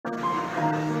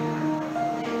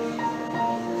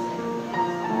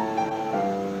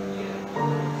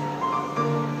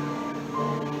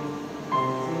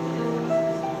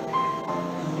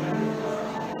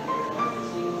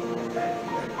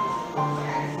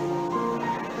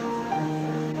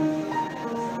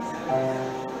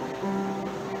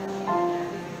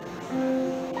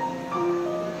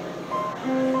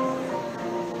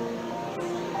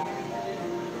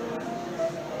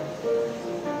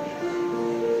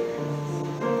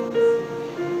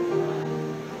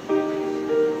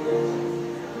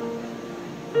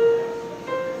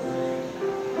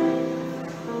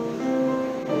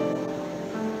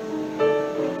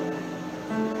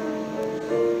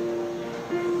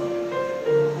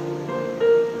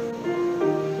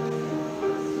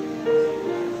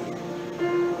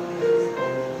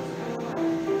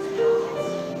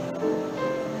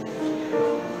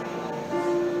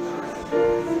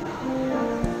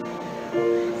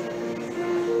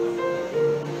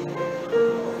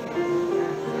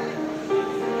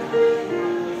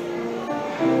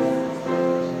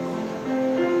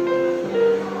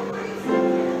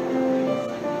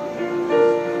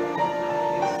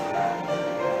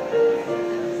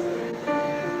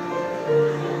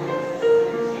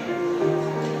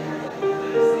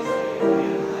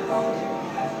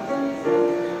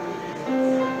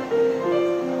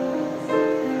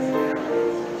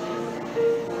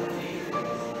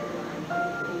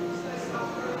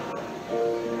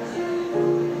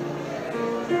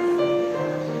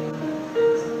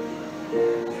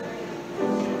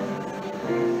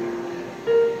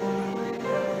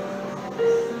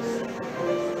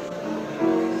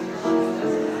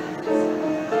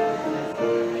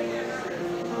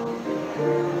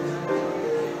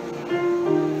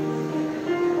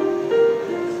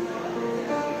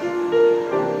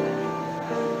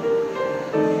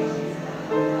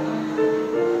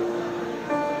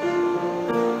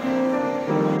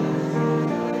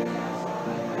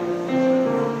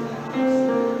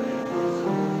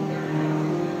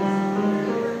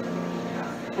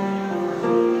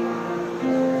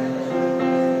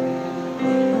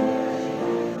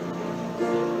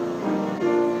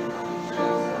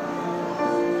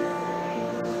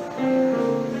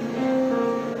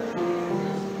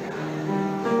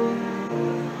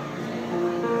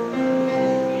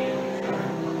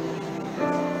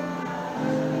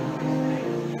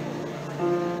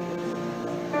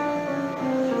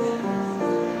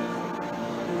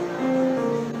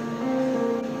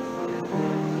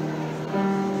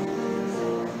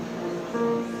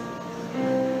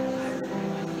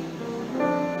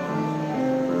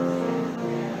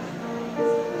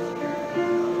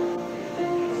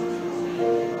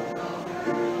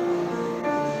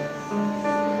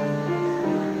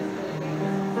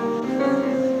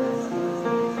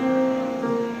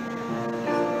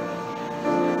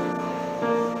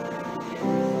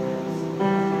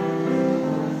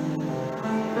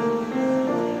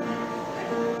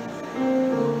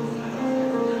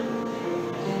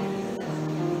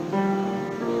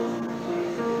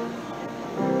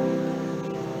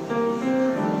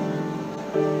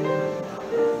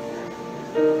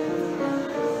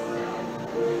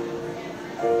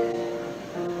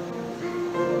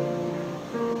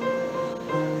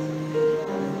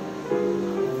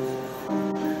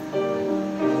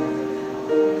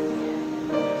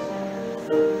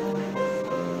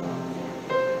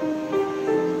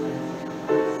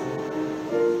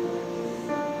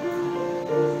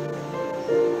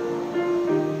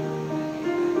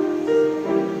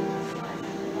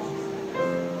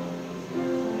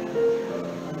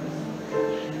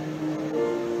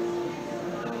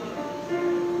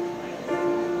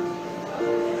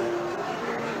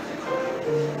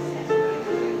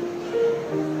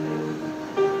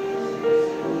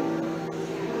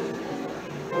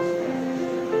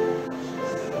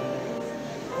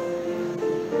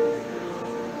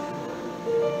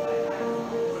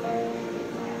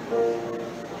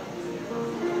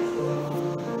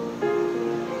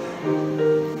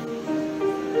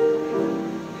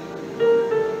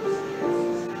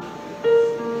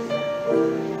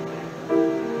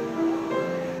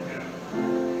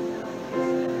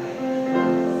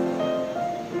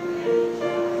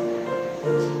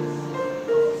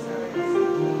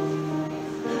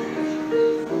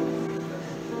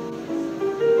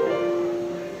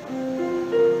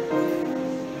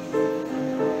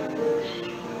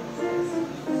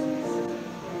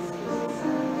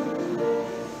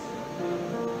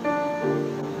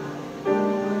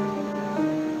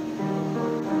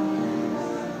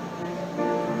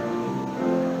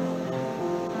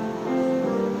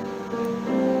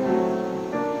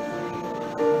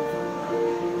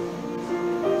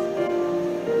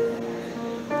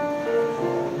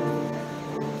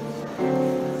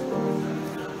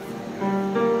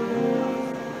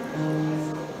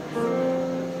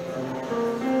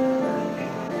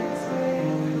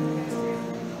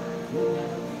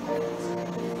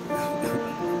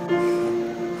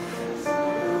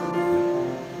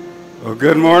Well,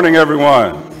 good morning,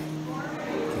 everyone.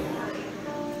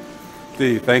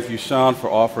 Thank you, Sean, for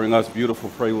offering us beautiful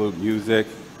prelude music.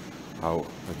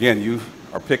 Again, you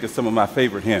are picking some of my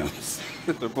favorite hymns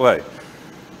to play.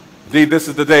 Indeed, this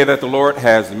is the day that the Lord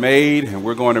has made, and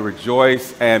we're going to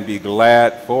rejoice and be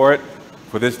glad for it.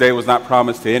 For this day was not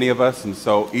promised to any of us, and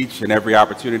so each and every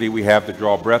opportunity we have to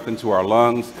draw breath into our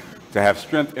lungs, to have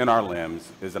strength in our limbs,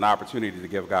 is an opportunity to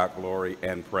give God glory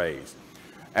and praise.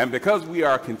 And because we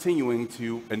are continuing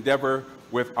to endeavor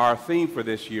with our theme for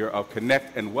this year of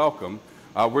Connect and Welcome,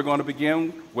 we're going to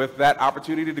begin with that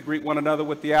opportunity to greet one another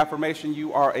with the affirmation,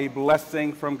 "You are a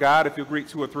blessing from God." If you'll greet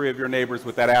 2 or 3 of your neighbors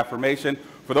with that affirmation.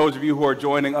 For those of you who are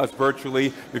joining us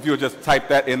virtually, if you'll just type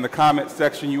that in the comment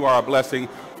section, "You are a blessing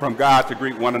from God," to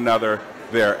greet one another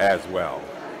there as well.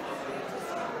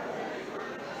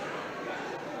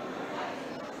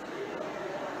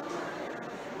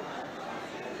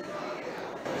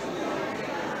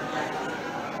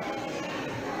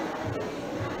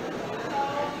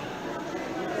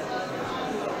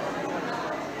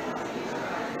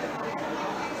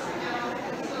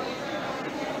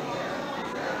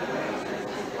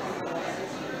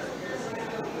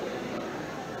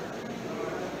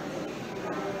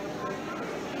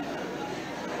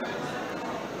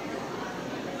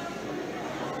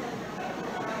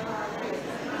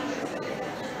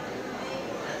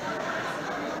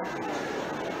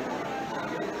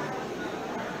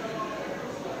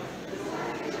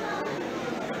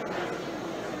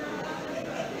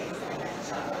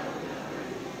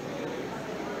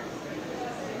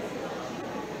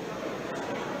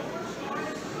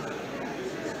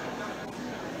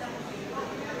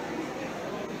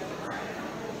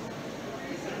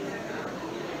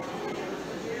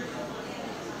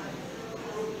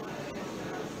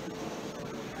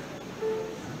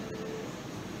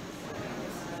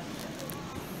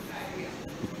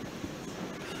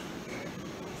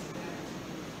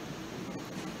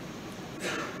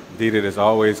 Indeed, it is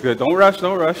always good. Don't rush,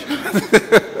 don't rush.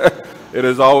 It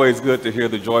is always good to hear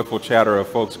the joyful chatter of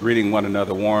folks greeting one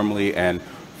another warmly and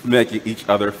making each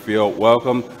other feel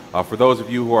welcome. For those of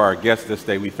you who are our guests this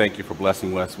day, we thank you for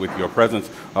blessing us with your presence.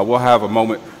 We'll have a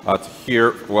moment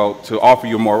to offer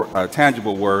you a more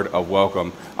tangible word of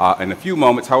welcome in a few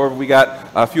moments. However, we got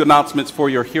a few announcements for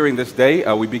your hearing this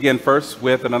day. We begin first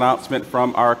with an announcement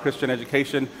from our Christian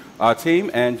education team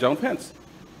and Joan Pence.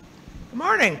 Good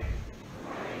morning.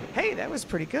 Hey, that was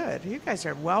pretty good. You guys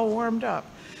are well warmed up.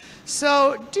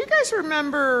 So, do you guys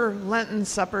remember Lenten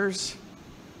suppers?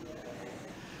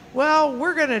 Well,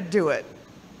 we're going to do it.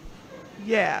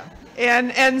 Yeah.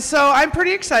 And so I'm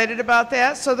pretty excited about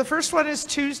that. So the first one is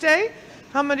Tuesday.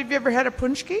 How many of you ever had a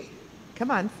punchki?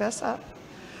 Come on, fess up.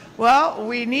 Well,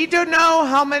 we need to know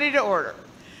how many to order.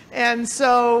 And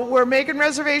so we're making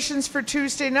reservations for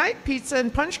Tuesday night, pizza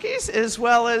and punchkis, as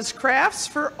well as crafts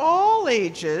for all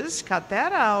ages. Cut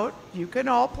that out. You can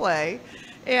all play.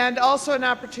 And also an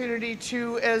opportunity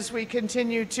to, as we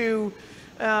continue to,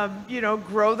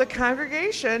 grow the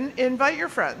congregation, invite your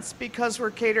friends, because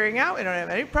we're catering out. We don't have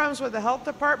any problems with the health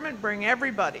department. Bring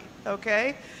everybody,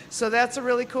 okay? So that's a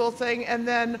really cool thing. And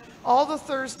then all the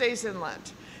Thursdays in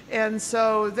Lent. And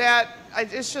so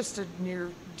it's just a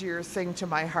near dear thing to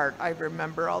my heart. I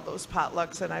remember all those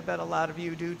potlucks, and I bet a lot of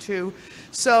you do too.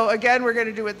 So again, we're going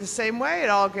to do it the same way.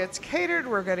 It all gets catered.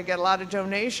 We're going to get a lot of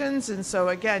donations. And so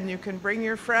again, you can bring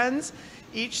your friends.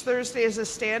 Each Thursday is a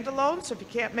standalone, so if you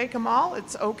can't make them all,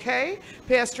 it's okay.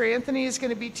 Pastor Anthony is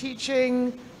going to be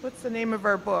teaching, what's the name of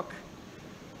our book?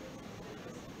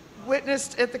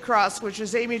 Witnessed at the Cross, which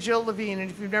is Amy Jill Levine, and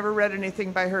if you've never read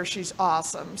anything by her, she's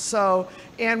awesome. So,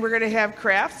 and we're going to have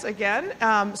crafts again.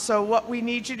 So what we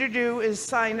need you to do is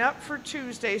sign up for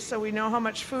Tuesday so we know how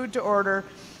much food to order.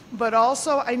 But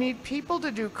also, I need people to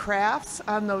do crafts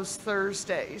on those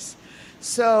Thursdays.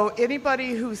 So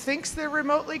anybody who thinks they're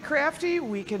remotely crafty,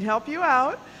 we can help you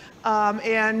out.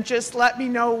 And just let me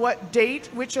know what date,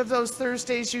 which of those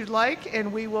Thursdays you'd like,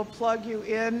 and we will plug you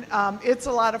in. It's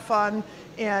a lot of fun,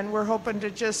 and we're hoping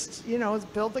to just,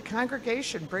 build the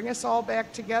congregation, bring us all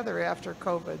back together after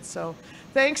COVID. So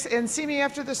thanks, and see me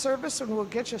after the service, and we'll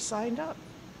get you signed up.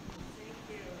 Thank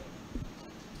you.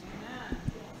 Amen.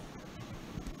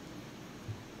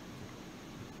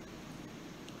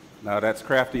 Now that's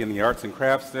crafty in the arts and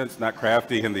crafts sense, not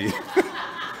crafty in the...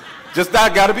 Just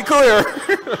that, got to be clear.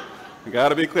 Got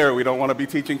to be clear. We don't want to be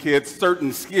teaching kids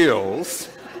certain skills.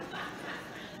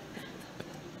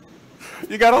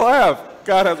 You got to laugh.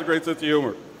 God has a great sense of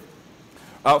humor.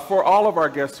 For all of our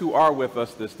guests who are with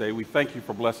us this day, we thank you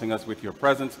for blessing us with your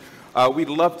presence. We'd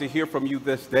love to hear from you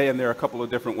this day, and there are a couple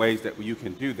of different ways that you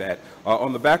can do that.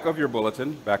 On the back of your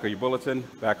bulletin, there's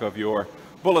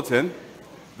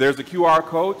a QR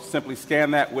code. Simply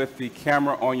scan that with the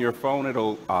camera on your phone.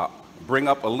 It'll bring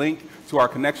up a link to our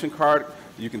connection card.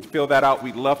 You can fill that out.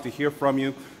 We'd love to hear from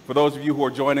you. For those of you who are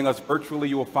joining us virtually,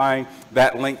 you will find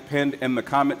that link pinned in the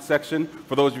comment section.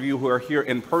 For those of you who are here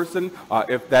in person,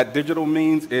 if that digital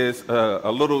means is a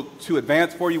little too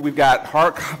advanced for you, we've got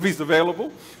hard copies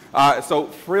available. So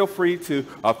feel free to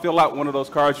fill out one of those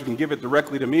cards. You can give it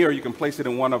directly to me, or you can place it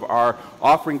in one of our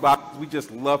offering boxes. We just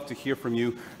love to hear from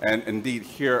you and indeed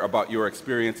hear about your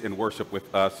experience in worship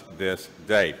with us this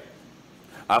day.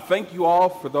 Thank you all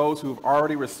for those who have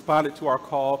already responded to our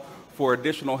call for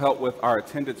additional help with our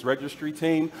attendance registry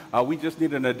team. We just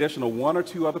need an additional one or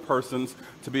two other persons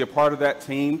to be a part of that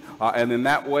team, and in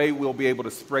that way we'll be able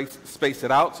to space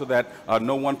it out so that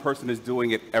no one person is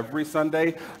doing it every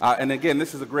Sunday. And again,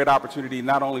 this is a great opportunity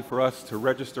not only for us to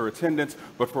register attendance,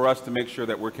 but for us to make sure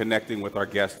that we're connecting with our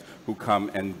guests who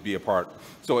come and be a part.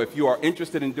 So if you are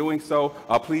interested in doing so,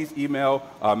 please email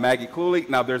Maggie Cluley.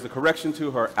 Now there's a correction to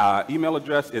her email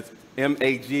address. It's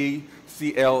MAGCLEWLEY,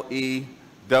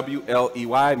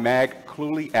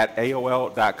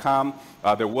 magcluley@aol.com.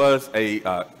 There was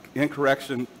a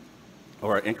incorrection,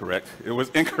 or incorrect. It was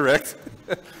incorrect.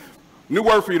 New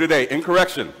word for you today,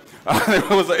 incorrection. There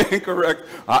was an incorrect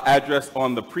address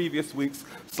on the previous week's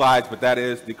slides, but that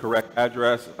is the correct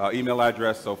address, email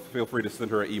address, so feel free to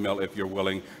send her an email if you're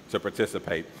willing to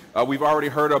participate. We've already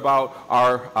heard about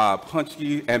our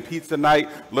punchy and pizza night.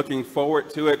 Looking forward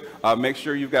to it. Make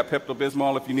sure you've got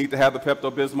Pepto-Bismol if you need to have the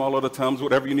Pepto-Bismol or the Tums,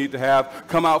 whatever you need to have.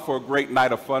 Come out for a great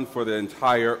night of fun for the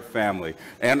entire family.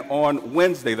 And on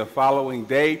Wednesday, the following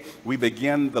day, we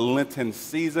begin the Lenten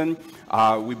season.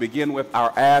 We begin with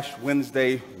our Ash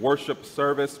Wednesday worship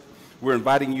service. We're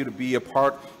inviting you to be a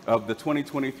part of the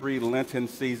 2023 Lenten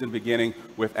season, beginning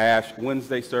with Ash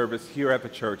Wednesday service here at the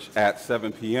church at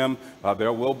 7 p.m.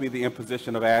 There will be the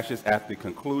imposition of ashes at the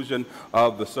conclusion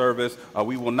of the service.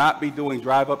 We will not be doing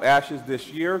drive-up ashes this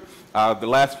year. The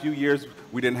last few years,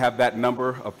 we didn't have that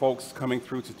number of folks coming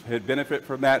through to benefit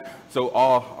from that. So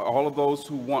all of those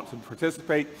who want to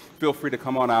participate, feel free to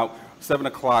come on out 7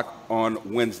 o'clock on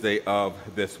Wednesday of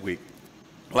this week.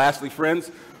 Lastly,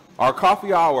 friends, our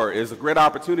coffee hour is a great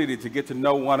opportunity to get to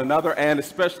know one another and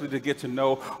especially to get to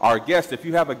know our guests. If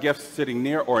you have a guest sitting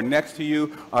near or next to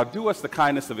you, do us the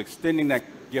kindness of extending that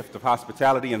gift of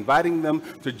hospitality, inviting them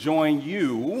to join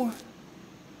you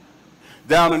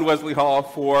down in Wesley Hall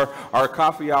for our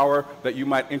coffee hour, that you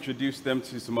might introduce them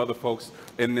to some other folks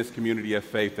in this community of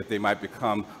faith, that they might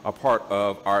become a part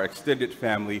of our extended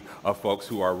family of folks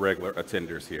who are regular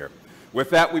attenders here.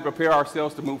 With that, we prepare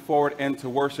ourselves to move forward and to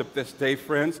worship this day,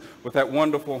 friends, with that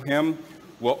wonderful hymn,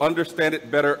 We'll Understand It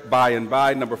Better By and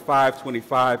By, number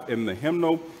 525 in the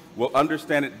hymnal. We'll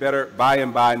Understand It Better By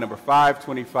and By, number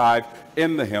 525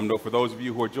 in the hymnal. For those of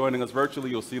you who are joining us virtually,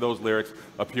 you'll see those lyrics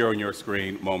appear on your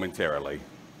screen momentarily.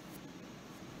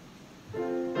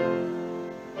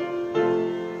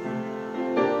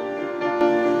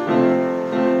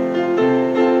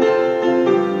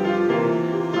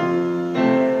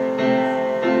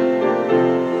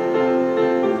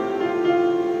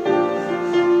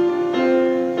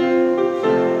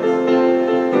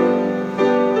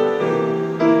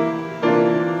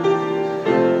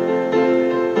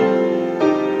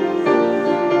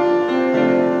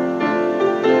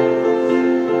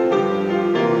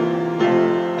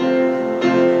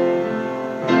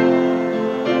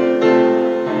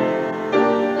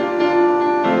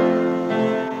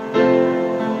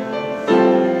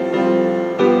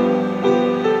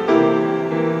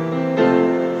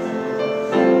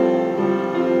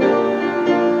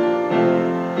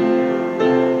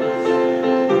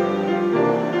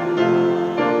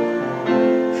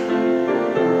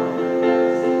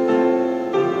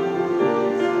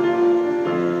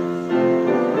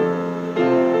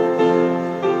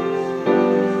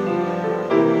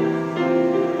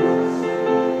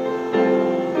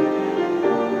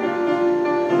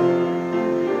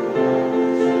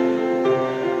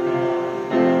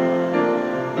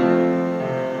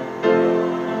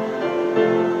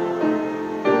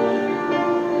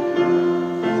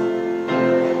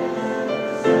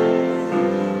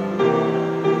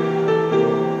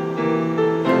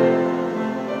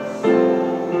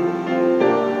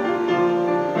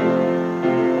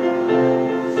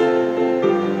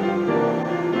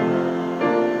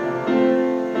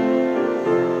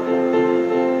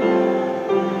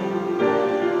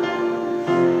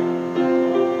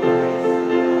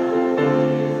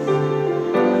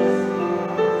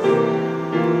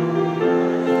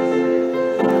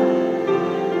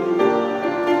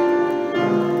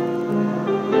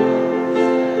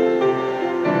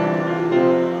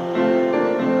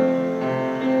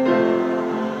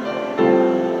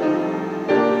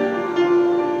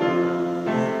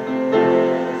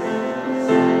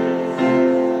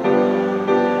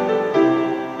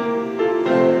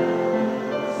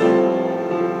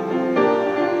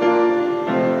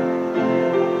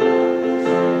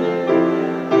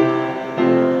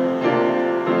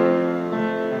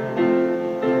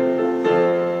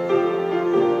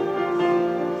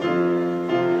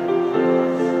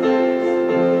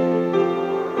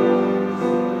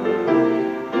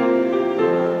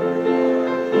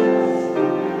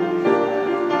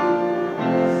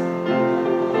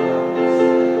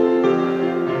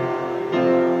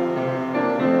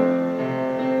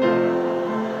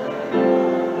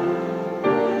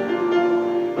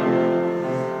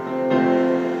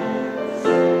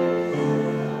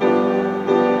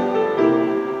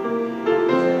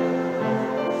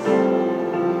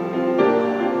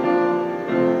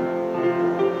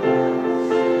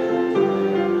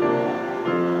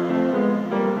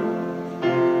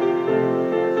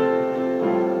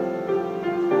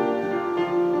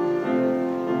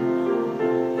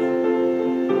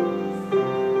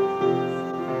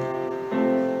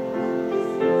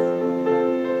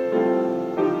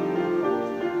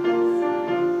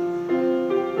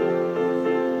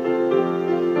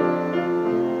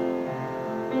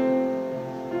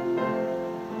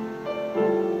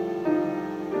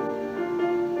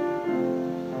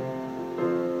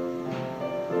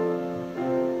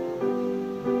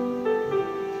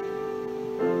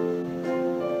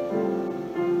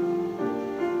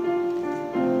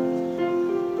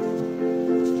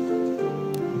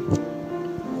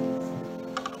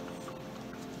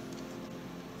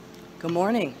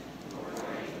 morning.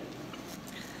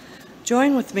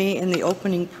 Join with me in the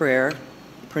opening prayer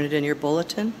printed in your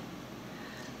bulletin.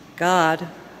 God,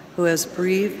 who has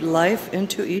breathed life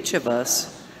into each of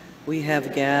us, we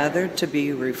have gathered to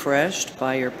be refreshed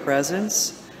by your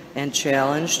presence and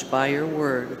challenged by your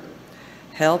word.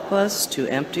 Help us to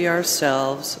empty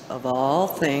ourselves of all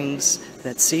things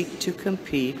that seek to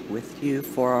compete with you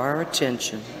for our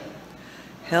attention.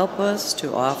 Help us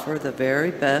to offer the very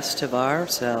best of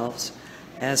ourselves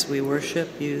as we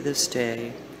worship you this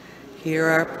day. Hear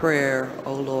our prayer,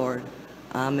 O Lord.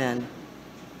 Amen.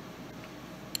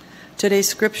 Today's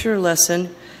scripture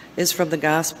lesson is from the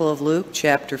Gospel of Luke,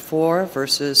 chapter 4,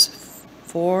 verses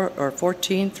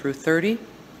 14 through 30.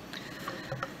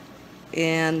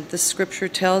 And the scripture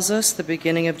tells us the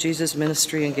beginning of Jesus'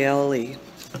 ministry in Galilee.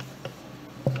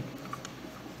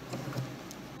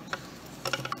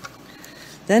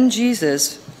 Then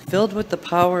Jesus, filled with the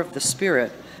power of the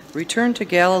Spirit, returned to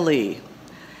Galilee,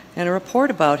 and a report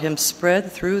about him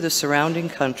spread through the surrounding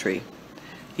country.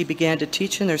 He began to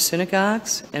teach in their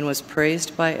synagogues and was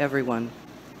praised by everyone.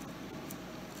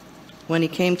 When he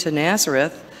came to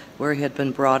Nazareth, where he had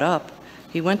been brought up,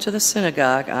 he went to the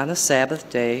synagogue on the Sabbath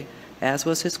day, as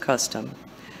was his custom.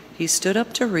 He stood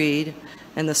up to read,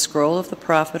 and the scroll of the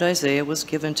prophet Isaiah was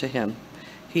given to him.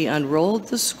 He unrolled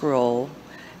the scroll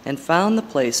and found the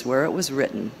place where it was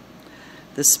written,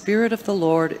 "The Spirit of the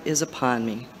Lord is upon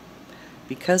me,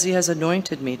 because he has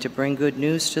anointed me to bring good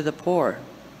news to the poor.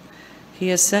 He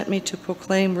has sent me to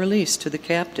proclaim release to the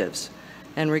captives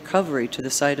and recovery to the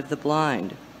sight of the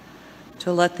blind,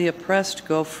 to let the oppressed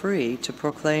go free, to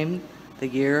proclaim the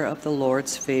year of the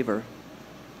Lord's favor."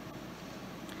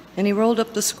 And he rolled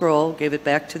up the scroll, gave it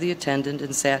back to the attendant,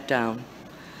 and sat down.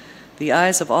 The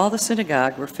eyes of all the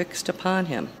synagogue were fixed upon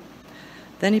him.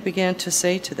 Then he began to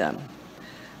say to them,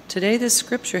 "Today this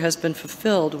scripture has been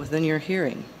fulfilled within your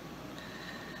hearing."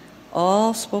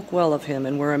 All spoke well of him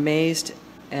and were amazed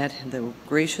at the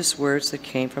gracious words that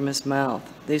came from his mouth.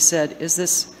 They said, "Is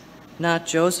this not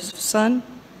Joseph's son?"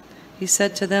 He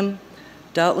said to them,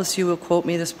 "Doubtless you will quote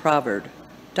me this proverb,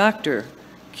 'Doctor,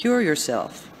 cure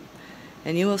yourself.'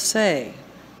 And you will say,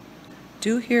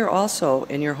 'Do here also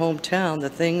in your hometown the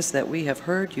things that we have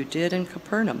heard you did in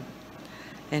Capernaum.'"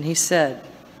 And he said,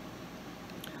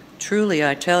 "Truly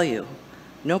I tell you,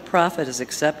 no prophet is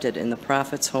accepted in the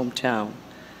prophet's hometown.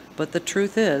 But the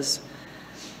truth is,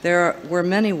 there were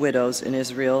many widows in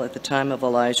Israel at the time of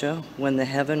Elijah, when the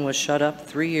heaven was shut up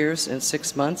 3 years and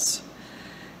 6 months,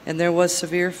 and there was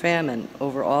severe famine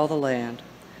over all the land.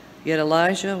 Yet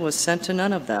Elijah was sent to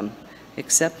none of them,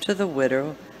 except to the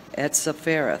widow at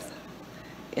Zarephath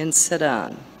in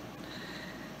Sidon.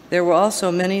 There were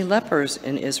also many lepers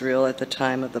in Israel at the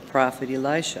time of the prophet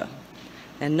Elisha,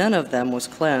 and none of them was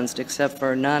cleansed except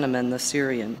for Naaman the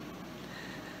Syrian."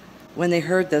 When they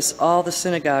heard this, all the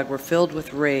synagogue were filled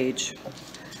with rage.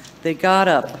 They got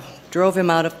up, drove him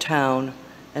out of town,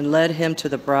 and led him to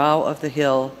the brow of the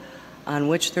hill on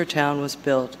which their town was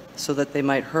built, so that they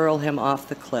might hurl him off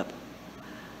the cliff.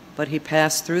 But he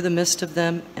passed through the midst of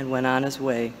them and went on his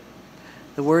way.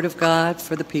 The word of God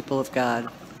for the people of God.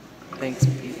 Thanks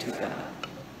be to God.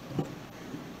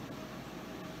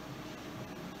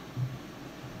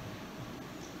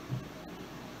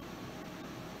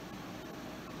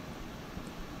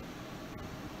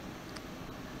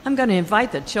 I'm going to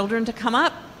invite the children to come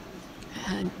up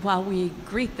and while we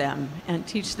greet them and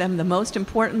teach them the most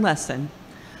important lesson.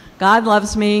 God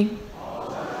loves me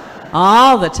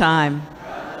all the time.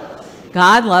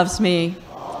 God loves me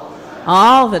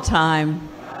all the time.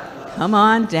 Come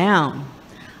on down.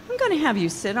 I'm going to have you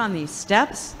sit on these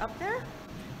steps up there.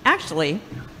 Actually,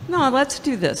 no, let's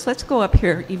do this. Let's go up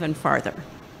here even farther.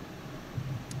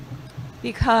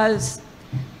 Because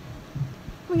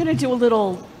we're going to do a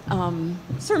little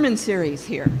sermon series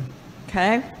here,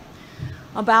 okay,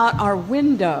 about our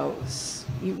windows.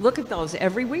 You look at those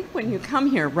every week when you come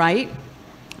here, right?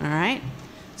 All right.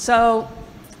 So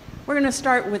we're going to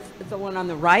start with the one on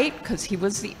the right because he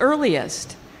was the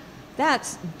earliest.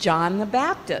 That's John the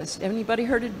Baptist. Everybody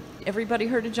heard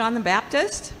of John the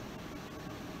Baptist?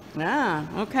 Ah,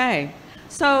 okay.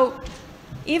 So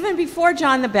even before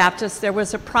John the Baptist, there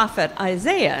was a prophet,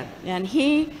 Isaiah, and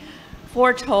he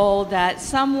foretold that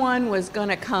someone was going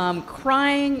to come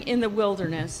crying in the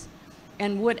wilderness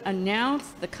and would announce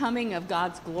the coming of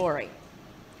God's glory.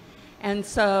 And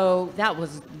so that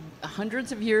was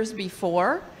hundreds of years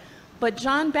before. But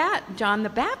John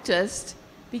the Baptist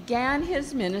began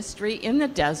his ministry in the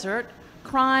desert,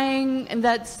 crying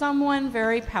that someone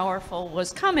very powerful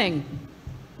was coming.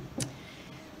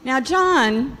 Now,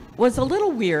 John was a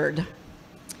little weird.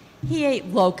 He ate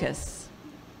locusts.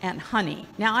 and honey.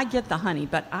 Now, I get the honey,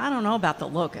 but I don't know about the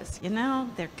locusts. You know,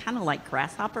 they're kind of like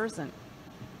grasshoppers, and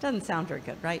it doesn't sound very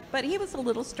good, right? But he was a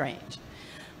little strange.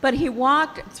 But he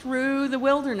walked through the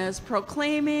wilderness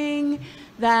proclaiming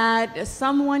that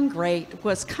someone great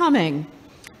was coming,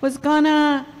 was going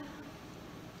to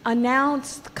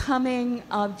announce the coming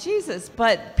of Jesus.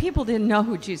 But people didn't know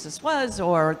who Jesus was,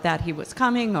 or that he was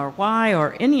coming, or why,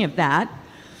 or any of that.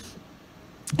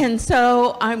 And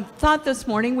so I thought this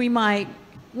morning we might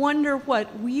wonder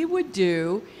what we would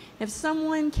do if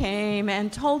someone came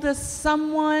and told us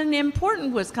someone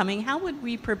important was coming. How would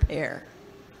we prepare?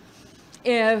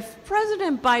 If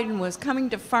President Biden was coming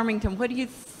to Farmington, what do you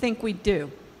think we'd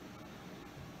do?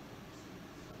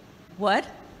 What?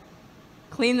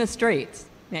 Clean the streets,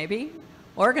 maybe.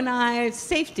 Organize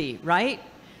safety, right?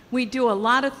 We do a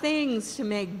lot of things to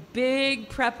make big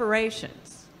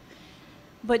preparations.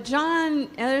 But John,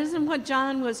 that isn't what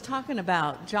John was talking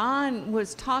about. John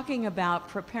was talking about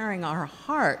preparing our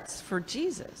hearts for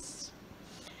Jesus.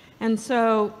 And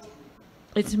so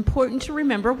it's important to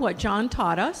remember what John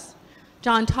taught us.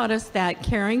 John taught us that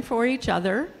caring for each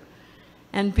other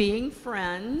and being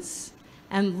friends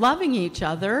and loving each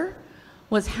other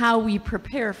was how we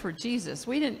prepare for Jesus.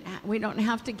 We don't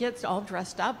have to get all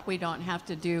dressed up. We don't have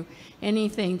to do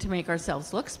anything to make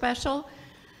ourselves look special.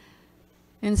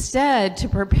 Instead, to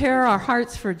prepare our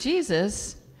hearts for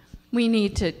Jesus, we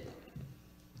need to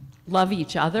love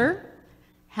each other,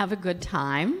 have a good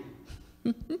time,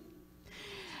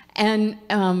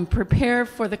 and prepare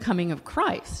for the coming of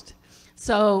Christ.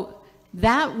 So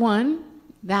that one,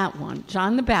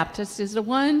 John the Baptist, is the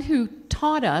one who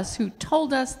taught us, who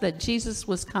told us that Jesus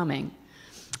was coming,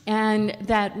 and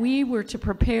that we were to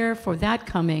prepare for that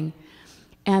coming,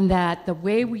 and that the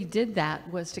way we did that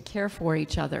was to care for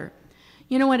each other.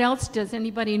 You know what else? Does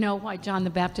anybody know why John the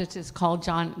Baptist is called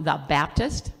John the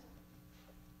Baptist?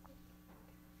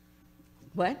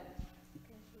 What?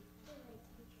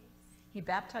 He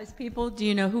baptized people. Do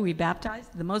you know who he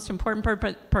baptized? The most important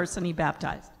person he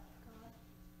baptized?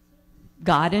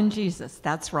 God and Jesus.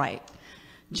 That's right.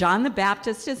 John the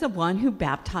Baptist is the one who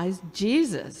baptized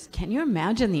Jesus. Can you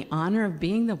imagine the honor of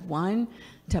being the one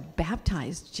to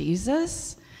baptize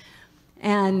Jesus?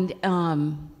 And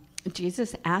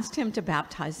Jesus asked him to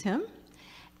baptize him.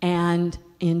 And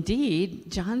indeed,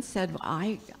 John said,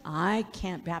 I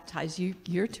can't baptize you.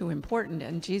 You're too important.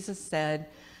 And Jesus said,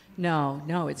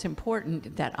 no, it's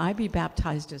important that I be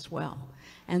baptized as well.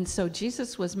 And so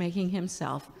Jesus was making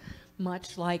himself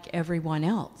much like everyone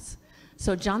else.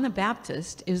 So John the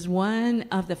Baptist is one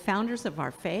of the founders of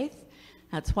our faith.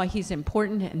 That's why he's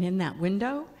important and in that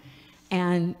window.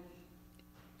 And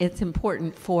it's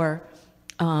important for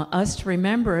us to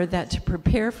remember that to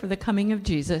prepare for the coming of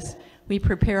Jesus, we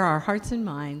prepare our hearts and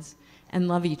minds and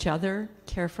love each other,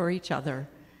 care for each other,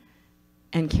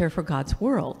 and care for God's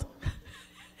world.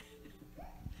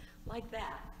 Like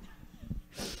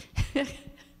that.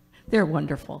 They're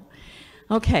wonderful.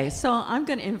 Okay, so I'm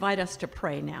going to invite us to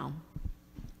pray now.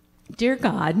 Dear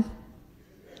God,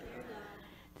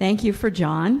 thank you for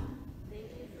John.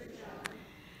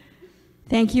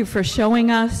 Thank you for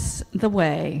showing us the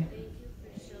way.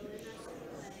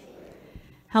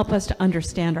 Help us to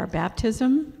understand our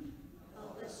baptism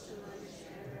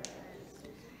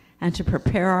and to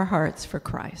prepare our hearts for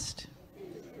Christ.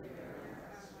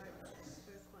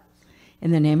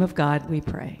 In the name of God, we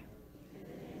pray.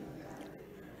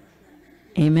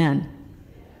 Amen.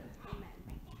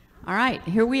 All right,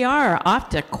 here we are, off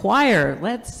to choir.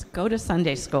 Let's go to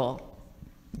Sunday school.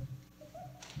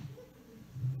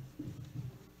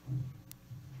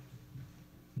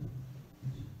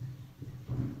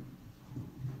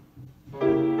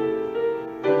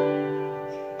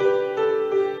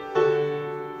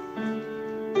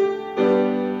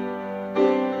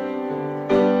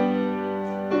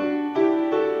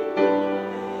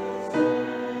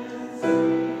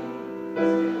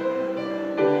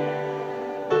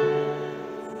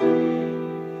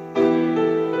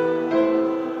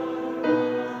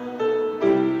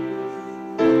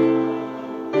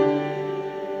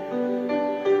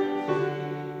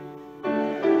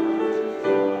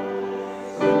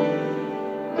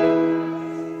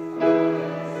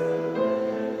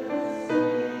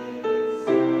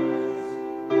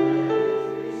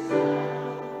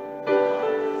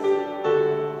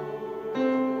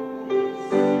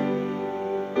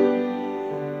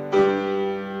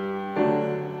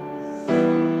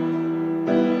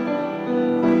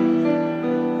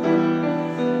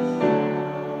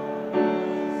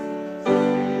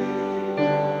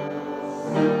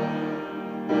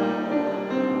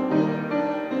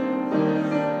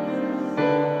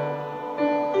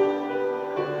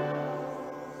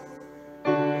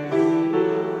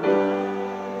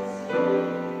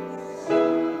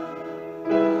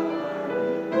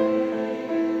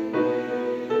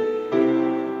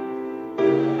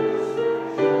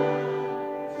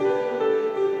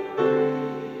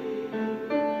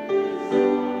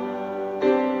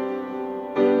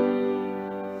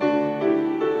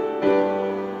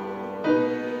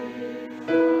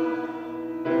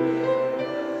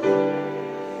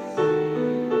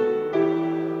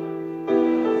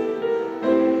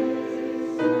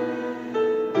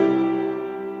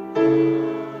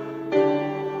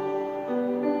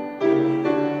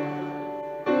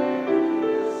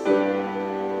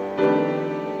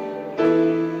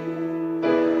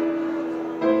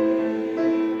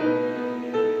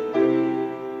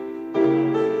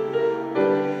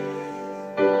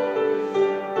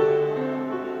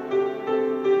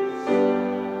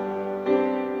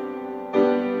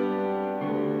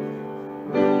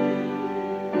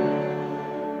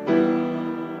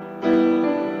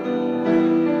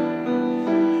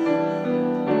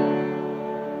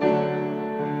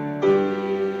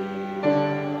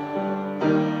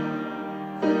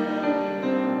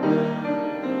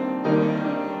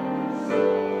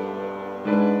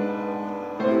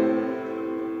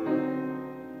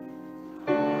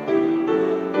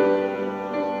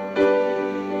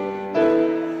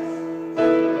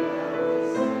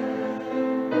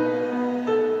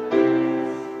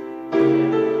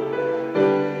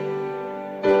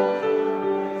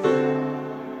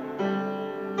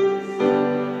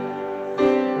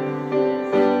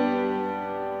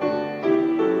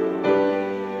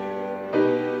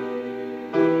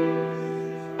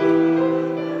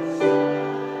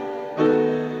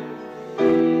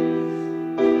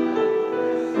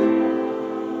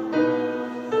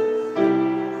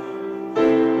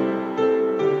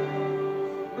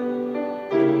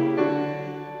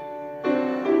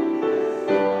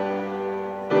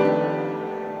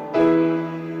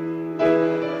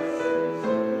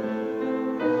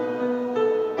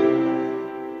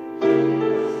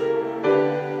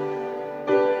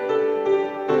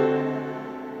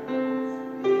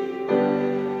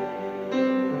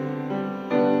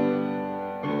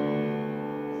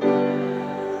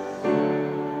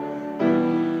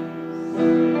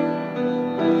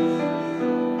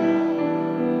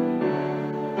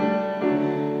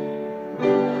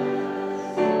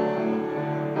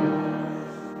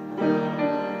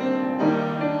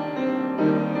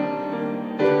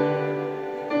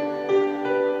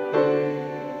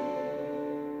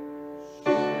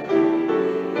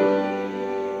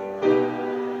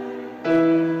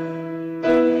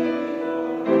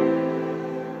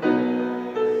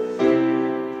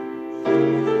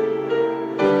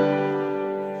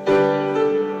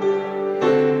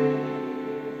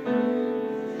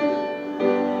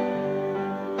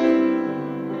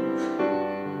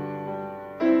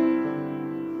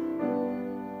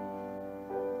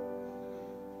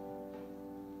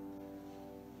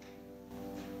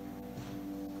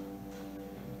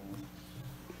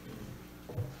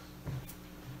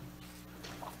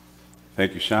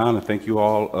 Thank you, Sean, and thank you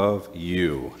all of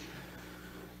you.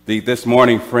 This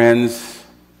morning, friends,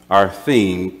 our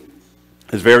theme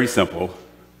is very simple.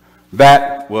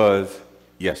 That was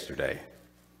yesterday.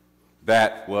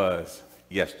 That was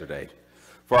yesterday.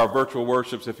 For our virtual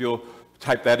worships, if you'll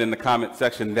type that in the comment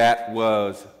section, that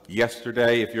was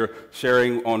yesterday. If you're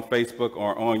sharing on Facebook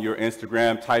or on your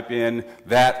Instagram, type in,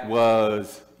 that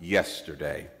was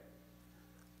yesterday.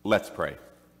 Let's pray.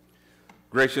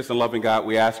 Gracious and loving God,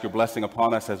 we ask your blessing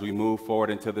upon us as we move forward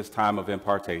into this time of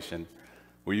impartation,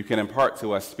 where you can impart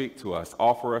to us, speak to us,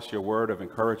 offer us your word of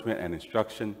encouragement and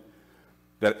instruction,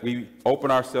 that we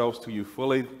open ourselves to you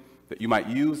fully, that you might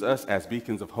use us as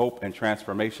beacons of hope and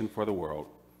transformation for the world.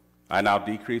 I now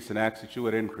decrease and ask that you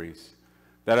would increase,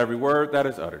 that every word that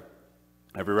is uttered,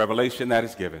 every revelation that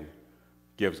is given,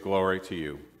 gives glory to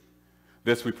you.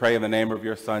 This we pray in the name of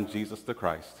your Son, Jesus the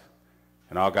Christ.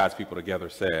 And all God's people together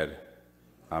said,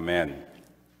 Amen.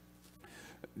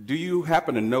 Do you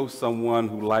happen to know someone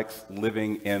who likes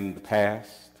living in the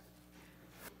past?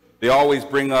 They always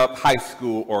bring up high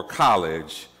school or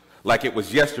college like it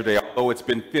was yesterday, although it's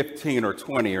been 15 or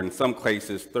 20, or in some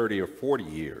cases 30 or 40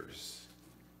 years.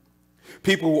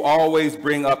 People who always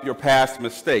bring up your past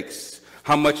mistakes,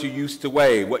 how much you used to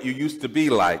weigh, what you used to be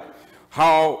like,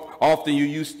 how often you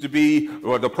used to be,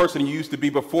 or the person you used to be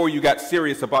before you got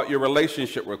serious about your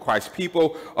relationship with Christ.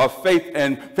 People of faith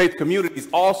and faith communities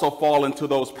also fall into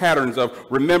those patterns of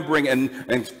remembering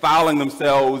and fouling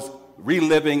themselves,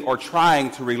 reliving or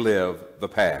trying to relive the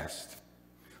past.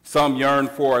 Some yearn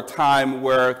for a time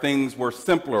where things were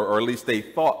simpler, or at least they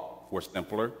thought were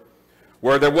simpler,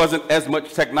 where there wasn't as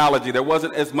much technology, there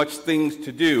wasn't as much things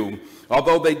to do,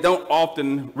 although they don't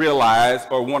often realize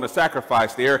or want to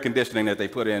sacrifice the air conditioning that they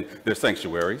put in their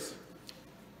sanctuaries.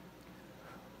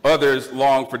 Others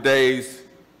long for days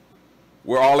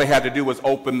where all they had to do was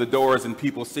open the doors and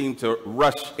people seemed to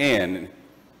rush in,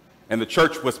 and the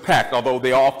church was packed, although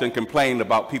they often complained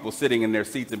about people sitting in their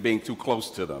seats and being too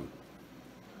close to them.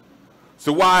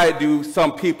 So why do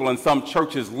some people in some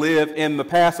churches live in the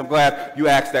past? I'm glad you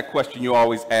asked that question. You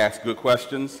always ask good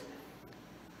questions.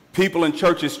 People in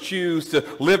churches choose to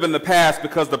live in the past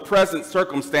because the present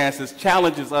circumstances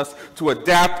challenges us to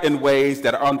adapt in ways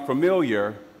that are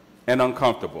unfamiliar and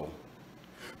uncomfortable.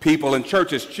 People in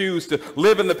churches choose to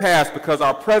live in the past because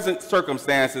our present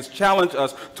circumstances challenge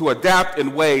us to adapt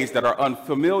in ways that are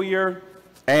unfamiliar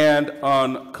and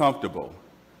uncomfortable.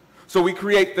 So we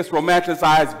create this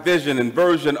romanticized vision and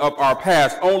version of our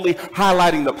past, only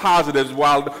highlighting the positives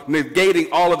while negating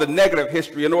all of the negative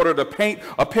history in order to paint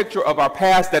a picture of our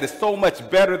past that is so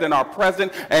much better than our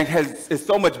present and is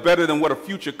so much better than what a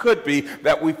future could be,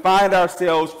 that we find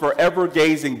ourselves forever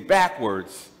gazing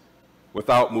backwards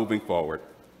without moving forward.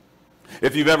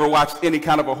 If you've ever watched any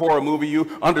kind of a horror movie,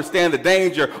 you understand the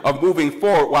danger of moving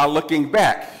forward while looking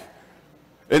back.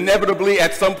 Inevitably,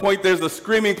 at some point, there's a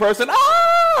screaming person,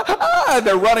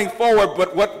 they're running forward,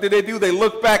 but what do? They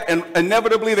look back, and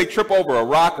inevitably they trip over a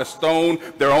rock, a stone,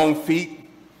 their own feet.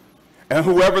 And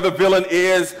whoever the villain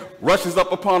is rushes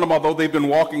up upon them, although they've been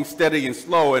walking steady and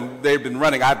slow, and they've been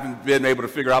running. I've been able to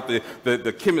figure out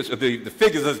the chemistry, the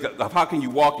figures of how can you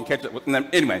walk and catch up with them.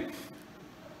 Anyway,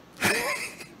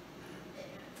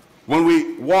 when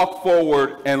we walk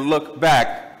forward and look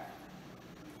back,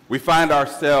 we find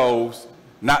ourselves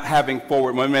not having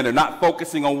forward momentum, not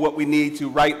focusing on what we need to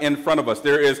right in front of us.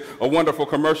 There is a wonderful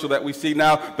commercial that we see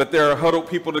now that there are huddled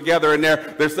people together, and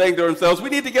they're saying to themselves, we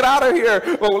need to get out of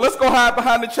here. Well, let's go hide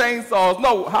behind the chainsaws.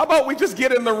 No, how about we just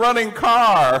get in the running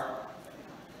car?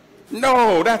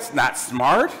 No, that's not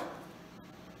smart.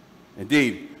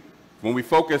 Indeed, when we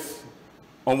focus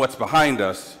on what's behind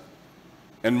us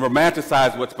and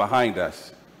romanticize what's behind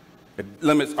us, it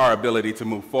limits our ability to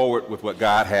move forward with what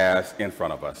God has in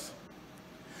front of us.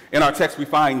 In our text, we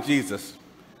find Jesus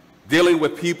dealing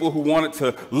with people who wanted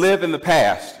to live in the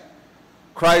past.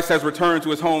 Christ has returned to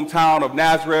his hometown of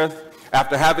Nazareth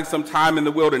after having some time in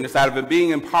the wilderness, out of it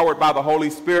being empowered by the Holy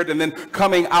Spirit, and then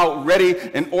coming out ready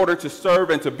in order to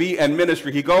serve and to be in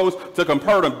ministry. He goes to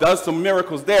Capernaum, does some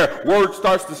miracles there. Word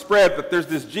starts to spread that there's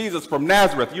this Jesus from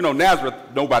Nazareth. You know, Nazareth,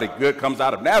 nobody good comes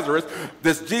out of Nazareth.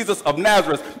 This Jesus of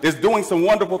Nazareth is doing some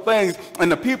wonderful things, and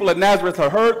the people at Nazareth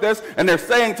have heard this, and they're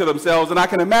saying to themselves, and I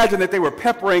can imagine that they were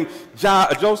peppering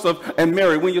Joseph and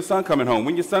Mary, when your son coming home?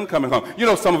 When your son coming home? You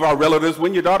know, some of our relatives,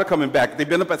 when your daughter coming back? They've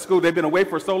been up at school, they've been away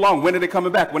for so long. When are they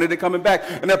coming back? When are they coming back?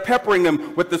 And they're peppering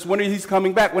him with this, when is he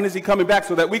coming back? When is he coming back?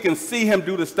 So that we can see him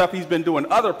do the stuff he's been doing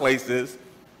other places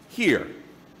here.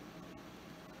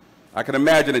 I can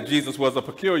imagine that Jesus was a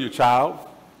peculiar child.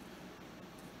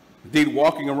 Indeed,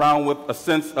 walking around with a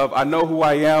sense of, I know who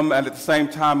I am, and at the same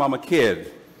time, I'm a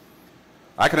kid.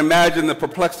 I can imagine the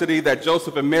perplexity that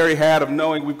Joseph and Mary had of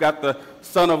knowing we've got the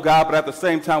Son of God, but at the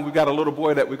same time, we've got a little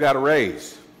boy that we've got to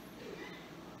raise.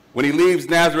 When he leaves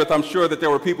Nazareth, I'm sure that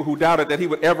there were people who doubted that he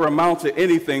would ever amount to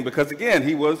anything because, again,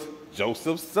 he was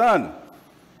Joseph's son.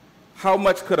 How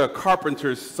much could a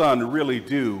carpenter's son really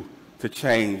do to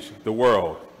change the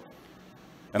world?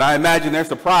 And I imagine they're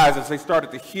surprised as they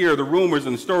started to hear the rumors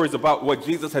and stories about what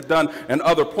Jesus had done in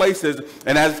other places.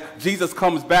 And as Jesus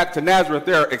comes back to Nazareth,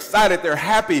 they're excited, they're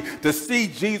happy to see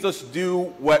Jesus do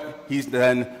what he's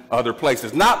done other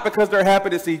places. Not because they're happy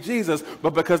to see Jesus,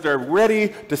 but because they're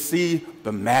ready to see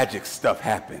the magic stuff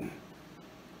happen.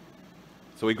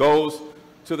 So he goes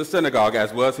to the synagogue,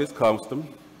 as was his custom.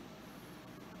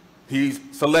 He's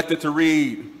selected to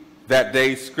read that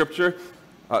day's scripture.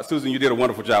 Susan, you did a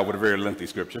wonderful job with a very lengthy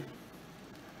scripture.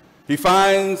 He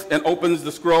finds and opens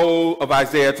the scroll of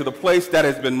Isaiah to the place that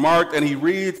has been marked, and he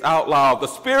reads out loud, "The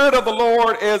Spirit of the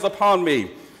Lord is upon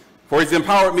me, for he's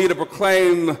empowered me to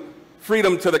proclaim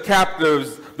freedom to the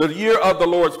captives, the year of the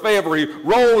Lord's favor." He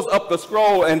rolls up the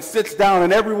scroll and sits down,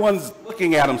 and everyone's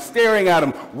looking at him, staring at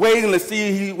him, waiting to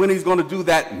see when he's going to do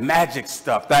that magic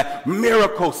stuff, that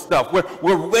miracle stuff.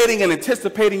 We're waiting and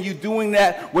anticipating you doing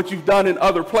that, what you've done in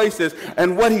other places.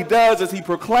 And what he does is he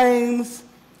proclaims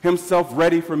himself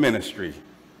ready for ministry.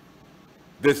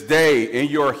 This day, in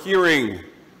your hearing,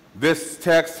 this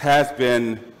text has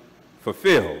been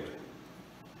fulfilled.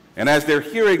 And as they're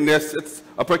hearing this, it's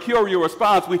a peculiar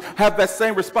response. We have that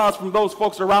same response from those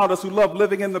folks around us who love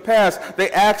living in the past. They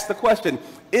ask the question,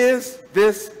 is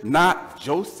this not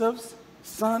Joseph's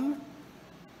son?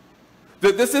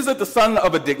 This isn't the son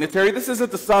of a dignitary. This isn't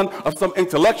the son of some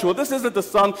intellectual. This isn't the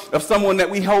son of someone that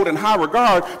we hold in high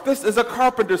regard. This is a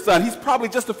carpenter's son. He's probably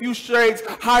just a few shades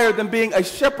higher than being a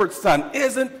shepherd's son.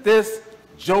 Isn't this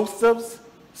Joseph's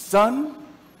son?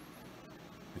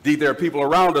 Indeed, there are people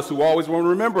around us who always want to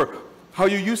remember how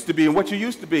you used to be and what you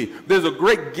used to be. There's a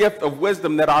great gift of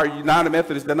wisdom that our United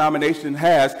Methodist denomination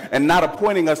has, and not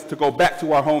appointing us to go back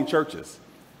to our home churches.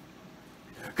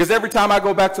 Because every time I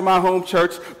go back to my home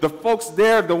church, the folks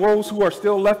there, the ones who are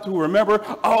still left who remember,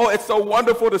 "Oh, it's so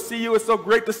wonderful to see you. It's so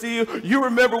great to see you. You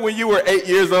remember when you were 8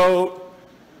 years old?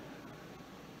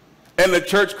 And the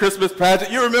church Christmas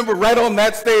pageant, you remember right on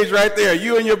that stage right there,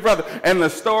 you and your brother." And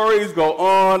the stories go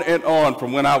on and on,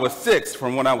 from when I was 6,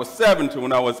 from when I was 7, to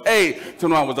when I was 8, to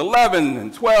when I was 11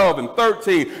 and 12 and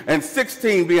 13 and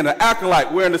 16, being an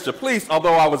acolyte wearing the chaplice,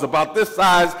 although I was about this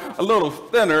size, a little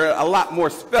thinner, a lot more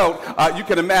spelt. You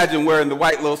can imagine wearing the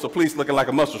white little chaplice looking like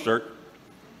a muscle shirt.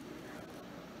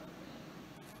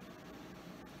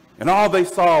 And all they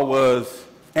saw was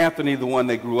Anthony, the one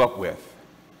they grew up with.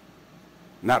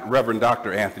 Not Reverend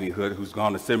Dr. Anthony Hood, who's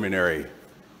gone to seminary,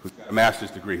 who's got a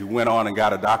master's degree, who went on and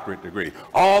got a doctorate degree.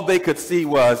 All they could see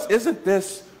was, isn't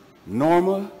this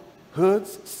Norma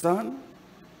Hood's son?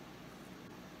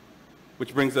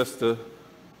 Which brings us to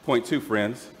point 2,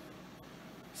 friends.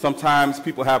 Sometimes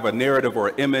people have a narrative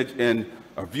or image in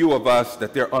a view of us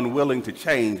that they're unwilling to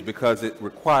change because it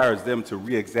requires them to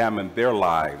re-examine their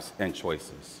lives and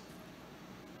choices.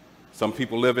 Some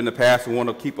people live in the past and want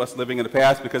to keep us living in the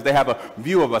past because they have a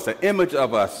view of us, an image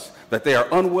of us that they are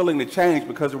unwilling to change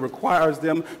because it requires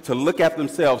them to look at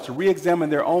themselves, to re-examine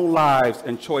their own lives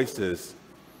and choices.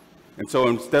 And so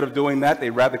instead of doing that, they'd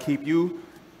rather keep you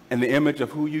in the image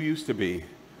of who you used to be,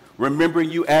 remembering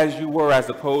you as you were as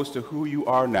opposed to who you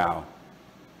are now.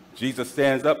 Jesus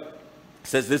stands up,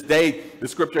 says, "This day the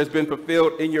scripture has been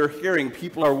fulfilled in your hearing."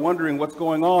 People are wondering what's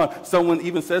going on. Someone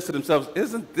even says to themselves,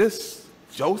 "Isn't this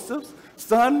Joseph's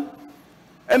son?"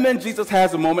 And then Jesus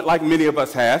has a moment like many of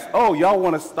us has. Oh, y'all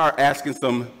want to start asking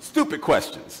some stupid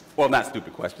questions. Well, not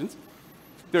stupid questions.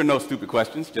 There are no stupid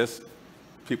questions, just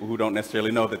people who don't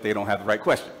necessarily know that they don't have the right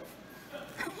question.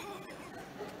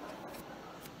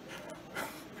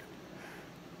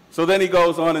 So then he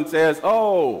goes on and says,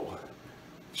 "Oh,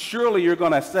 surely you're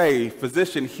going to say,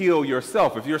 'Physician, heal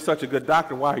yourself.' If you're such a good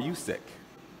doctor, why are you sick?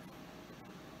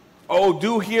 Oh,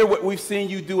 do hear what we've seen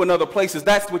you do in other places."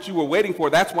 That's what you were waiting for.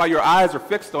 That's why your eyes are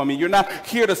fixed on me. You're not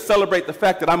here to celebrate the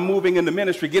fact that I'm moving into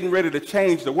ministry, getting ready to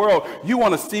change the world. You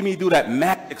want to see me do that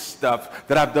magic stuff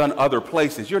that I've done other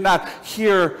places. You're not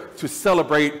here to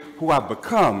celebrate who I've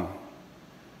become.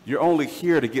 You're only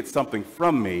here to get something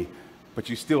from me, but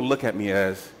you still look at me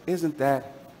as, "Isn't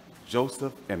that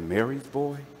Joseph and Mary's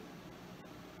boy?"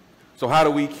 So how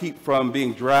do we keep from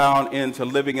being drowned into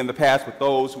living in the past with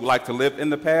those who like to live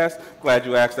in the past? Glad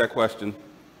you asked that question.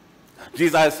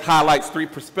 Jesus highlights 3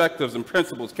 perspectives and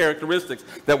principles, characteristics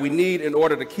that we need in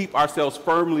order to keep ourselves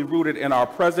firmly rooted in our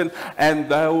present and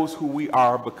those who we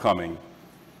are becoming.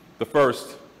 The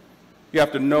first You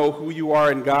have to know who you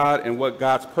are in God and what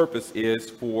God's purpose is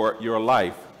for your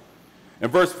life. In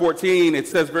verse 14, it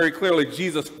says very clearly,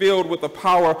 Jesus, filled with the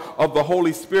power of the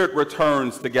Holy Spirit,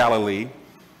 returns to Galilee.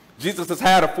 Jesus has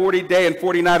had a 40-day and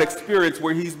 40-night experience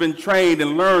where he's been trained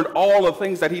and learned all the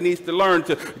things that he needs to learn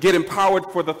to get empowered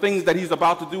for the things that he's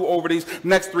about to do over these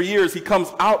next 3 years. He comes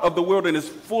out of the wilderness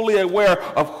fully aware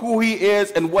of who he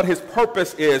is and what his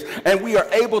purpose is. And we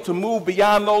are able to move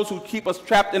beyond those who keep us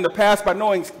trapped in the past by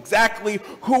knowing exactly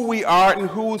who we are and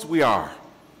whose we are.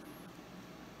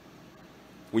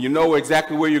 When you know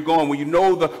exactly where you're going, when you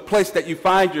know the place that you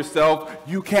find yourself,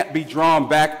 you can't be drawn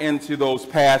back into those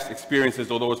past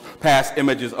experiences or those past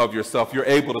images of yourself. You're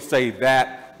able to say,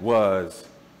 that was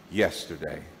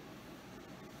yesterday.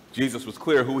 Jesus was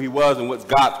clear who he was and what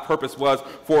God's purpose was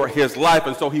for his life.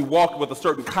 And so he walked with a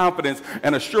certain confidence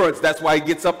and assurance. That's why he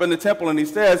gets up in the temple and he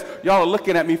says, y'all are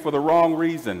looking at me for the wrong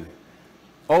reason.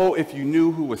 Oh, if you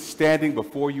knew who was standing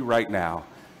before you right now.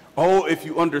 Oh, if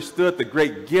you understood the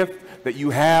great gift that you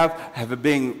have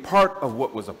being part of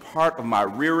what was a part of my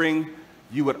rearing,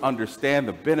 you would understand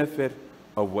the benefit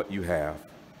of what you have.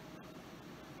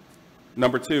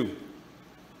 Number 2,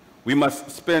 we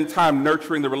must spend time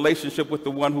nurturing the relationship with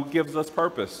the one who gives us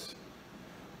purpose.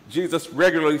 Jesus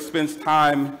regularly spends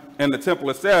time in the temple.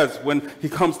 It says when he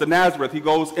comes to Nazareth, he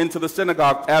goes into the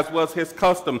synagogue as was his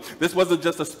custom. This wasn't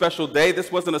just a special day.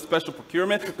 This wasn't a special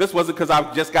procurement. This wasn't because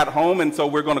I just got home and so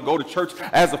we're going to go to church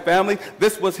as a family.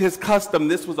 This was his custom.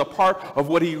 This was a part of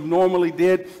what he normally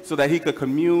did so that he could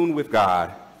commune with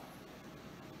God,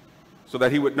 so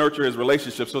that he would nurture his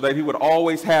relationship, so that he would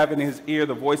always have in his ear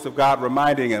the voice of God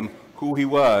reminding him who he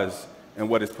was and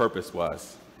what his purpose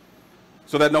was.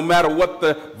 So that no matter what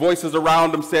the voices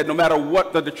around him said, no matter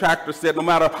what the detractors said, no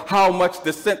matter how much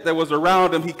dissent there was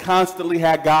around him, he constantly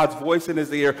had God's voice in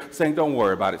his ear saying, don't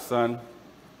worry about it, son.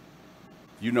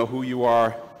 You know who you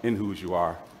are and whose you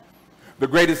are. The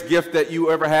greatest gift that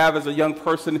you ever have as a young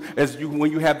person is when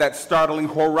you have that startling,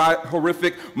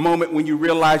 horrific moment when you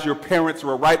realize your parents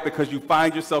were right because you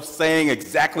find yourself saying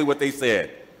exactly what they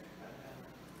said.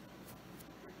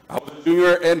 I was a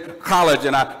junior in college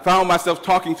and I found myself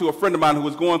talking to a friend of mine who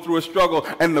was going through a struggle,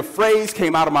 and the phrase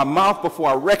came out of my mouth before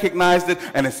I recognized it,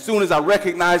 and as soon as I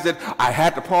recognized it, I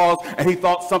had to pause, and he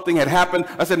thought something had happened.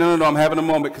 I said, no, I'm having a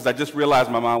moment because I just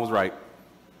realized my mom was right.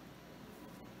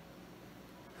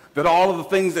 That all of the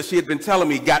things that she had been telling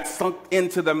me got sunk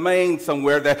into the main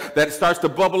somewhere, that it starts to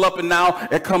bubble up, and now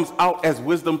it comes out as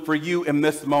wisdom for you in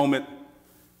this moment.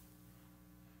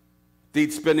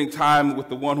 Indeed, spending time with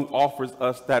the one who offers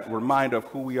us that reminder of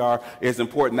who we are is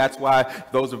important. That's why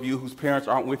those of you whose parents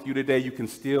aren't with you today, you can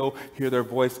still hear their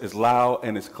voice as loud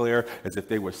and as clear as if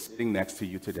they were sitting next to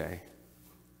you today.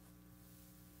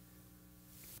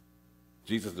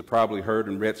 Jesus had probably heard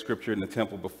and read scripture in the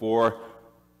temple before,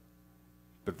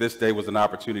 but this day was an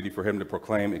opportunity for him to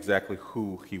proclaim exactly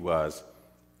who he was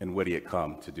and what he had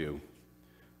come to do.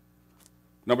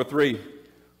 Number 3,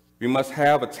 we must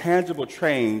have a tangible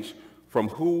change from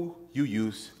who you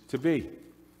used to be.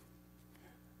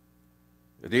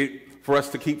 For us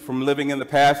to keep from living in the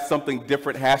past, something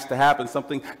different has to happen.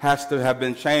 Something has to have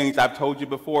been changed. I've told you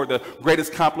before, the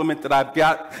greatest compliment that I've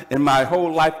got in my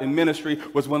whole life in ministry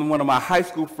was when one of my high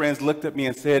school friends looked at me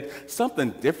and said, something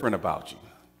different about you.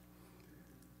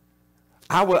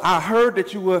 I heard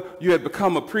that you had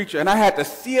become a preacher, and I had to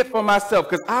see it for myself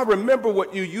because I remember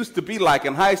what you used to be like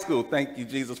in high school. Thank you,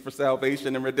 Jesus, for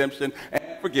salvation and redemption and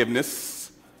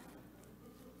forgiveness.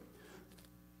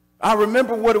 I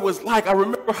remember what it was like. I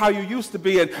remember how you used to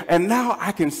be, and now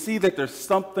I can see that there's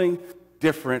something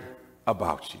different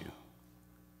about you.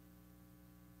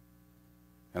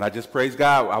 And I just praise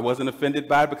God. I wasn't offended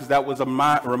by it because that was a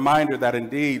reminder that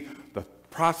indeed the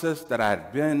process that I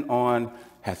had been on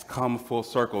has come full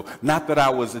circle. Not that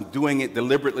I was doing it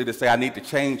deliberately to say I need to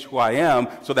change who I am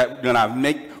so that when I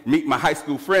meet my high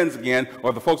school friends again,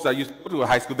 or the folks that I used to go to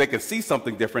high school, they could see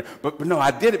something different. But no, I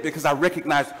did it because I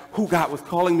recognized who God was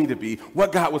calling me to be,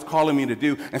 what God was calling me to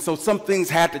do. And so some things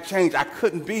had to change. I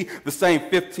couldn't be the same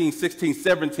 15, 16,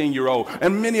 17-year-old.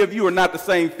 And many of you are not the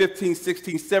same 15,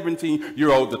 16,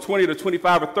 17-year-old, the 20 to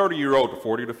 25 or 30-year-old, the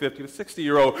 40 to 50 to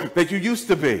 60-year-old that you used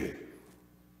to be.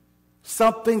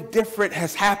 Something different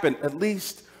has happened. At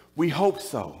least we hope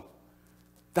so.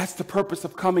 That's the purpose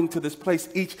of coming to this place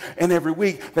each and every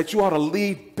week, that you ought to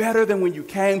leave better than when you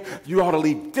came. You ought to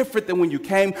leave different than when you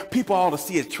came. People ought to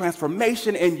see a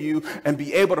transformation in you and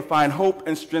be able to find hope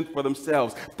and strength for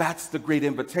themselves. That's the great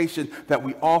invitation that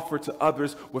we offer to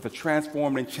others with a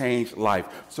transformed and changed life,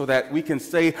 so that we can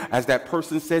say, as that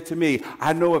person said to me,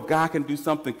 I know if God can do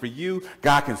something for you,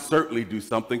 God can certainly do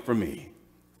something for me.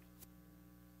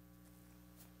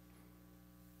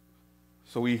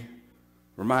 So we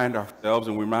remind ourselves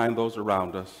and we remind those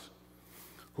around us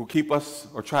who keep us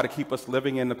or try to keep us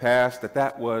living in the past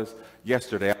that was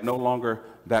yesterday. I'm no longer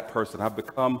that person. I've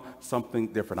become something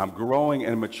different. I'm growing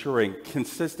and maturing,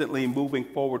 consistently moving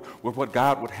forward with what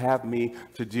God would have me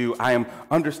to do. I am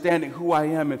understanding who I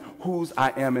am and whose I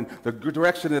am and the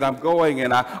direction that I'm going.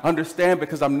 And I understand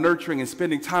because I'm nurturing and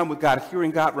spending time with God,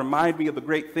 hearing God remind me of the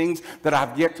great things that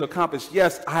I've yet to accomplish.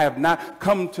 Yes, I have not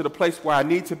come to the place where I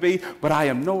need to be, but I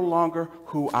am no longer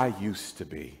who I used to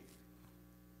be.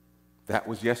 That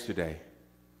was yesterday.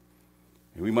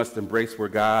 And we must embrace where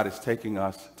God is taking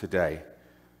us today.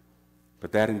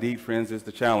 But that indeed, friends, is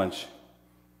the challenge.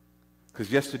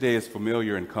 Because yesterday is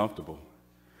familiar and comfortable.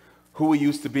 Who we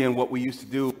used to be and what we used to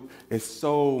do is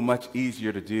so much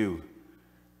easier to do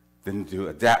than to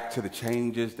adapt to the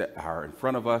changes that are in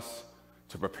front of us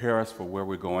to prepare us for where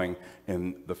we're going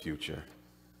in the future.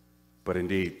 But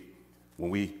indeed, when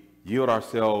we yield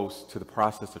ourselves to the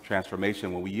process of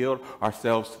transformation, when we yield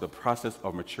ourselves to the process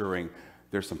of maturing,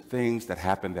 there's some things that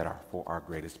happen that are for our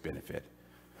greatest benefit.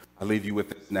 I leave you with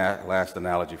this last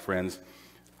analogy, friends.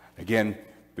 Again,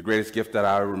 the greatest gift that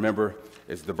I remember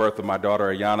is the birth of my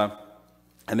daughter, Ayana.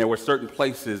 And there were certain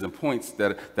places and points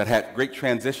that had great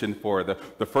transition for her.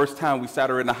 The first time we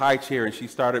sat her in a high chair and she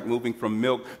started moving from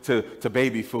milk to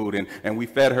baby food. And we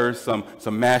fed her some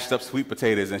mashed up sweet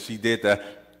potatoes and she did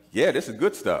yeah, this is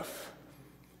good stuff.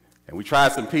 And we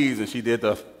tried some peas and she did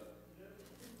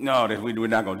no, we're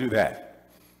not going to do that.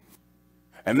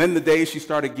 And then the day she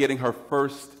started getting her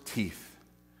first teeth.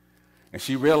 And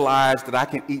she realized that I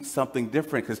can eat something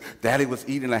different because Daddy was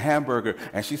eating a hamburger.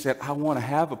 And she said, I want to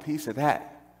have a piece of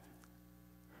that.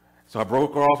 So I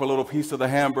broke her off a little piece of the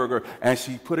hamburger and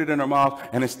she put it in her mouth.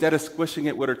 And instead of squishing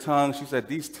it with her tongue, she said,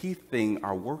 these teeth things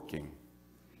are working.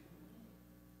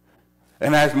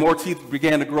 And as more teeth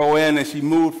began to grow in and she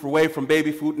moved away from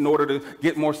baby food in order to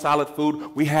get more solid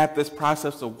food, we had this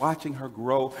process of watching her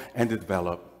grow and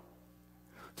develop.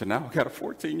 So now we got a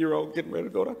 14-year-old getting ready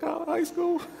to go to high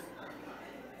school.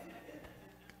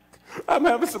 I'm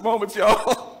having some moments,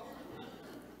 y'all.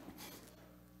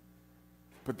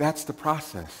 But that's the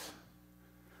process.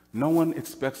 No one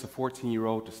expects a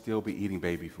 14-year-old to still be eating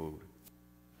baby food.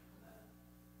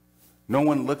 No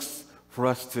one looks for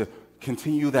us to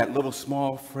continue that little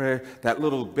small Fred, that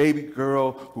little baby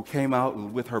girl who came out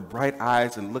with her bright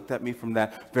eyes and looked at me from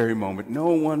that very moment. No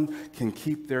one can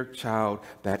keep their child,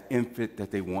 that infant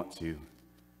that they want to.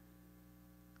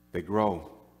 They grow,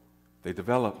 they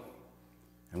develop,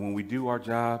 and when we do our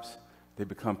jobs, they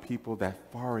become people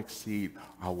that far exceed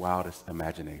our wildest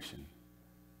imagination.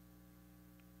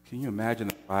 Can you imagine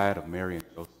the pride of Mary and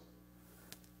Joseph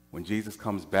when Jesus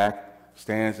comes back,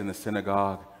 stands in the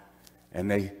synagogue, and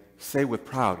they say with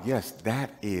pride, yes,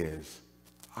 that is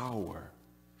our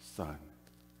son.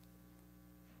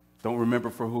 Don't remember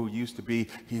for who he used to be.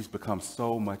 He's become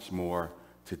so much more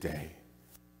today.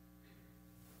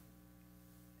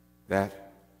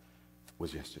 That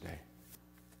was yesterday.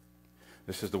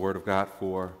 This is the word of God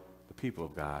for the people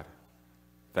of God.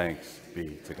 Thanks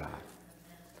be to God.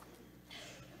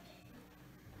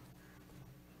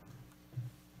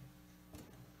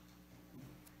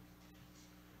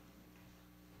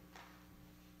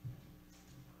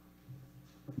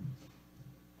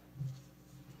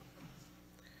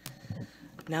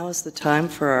 Now is the time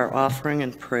for our offering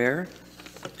and prayer.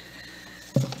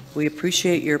 We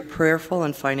appreciate your prayerful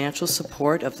and financial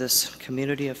support of this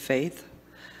community of faith.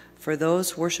 For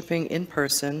those worshiping in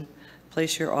person,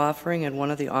 place your offering in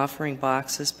one of the offering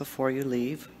boxes before you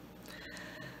leave.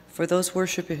 For those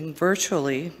worshiping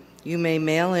virtually, you may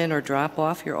mail in or drop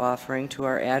off your offering to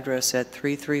our address at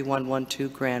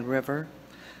 33112 Grand River,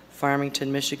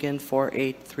 Farmington, Michigan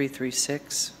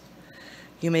 48336.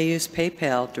 You may use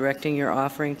PayPal, directing your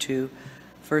offering to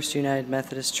First United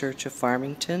Methodist Church of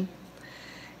Farmington.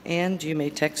 And you may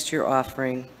text your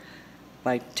offering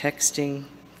by texting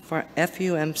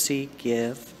FUMC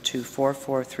Give to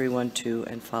 44312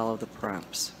 and follow the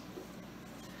prompts.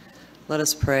 Let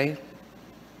us pray.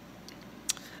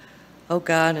 O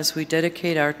God, as we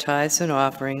dedicate our tithes and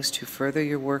offerings to further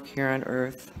your work here on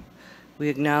earth, we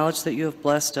acknowledge that you have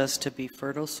blessed us to be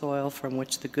fertile soil from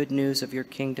which the good news of your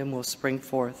kingdom will spring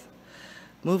forth.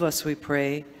 Move us, we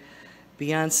pray,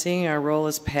 beyond seeing our role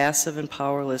as passive and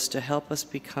powerless, to help us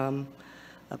become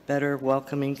a better,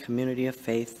 welcoming community of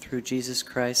faith through Jesus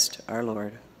Christ our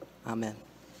Lord. Amen.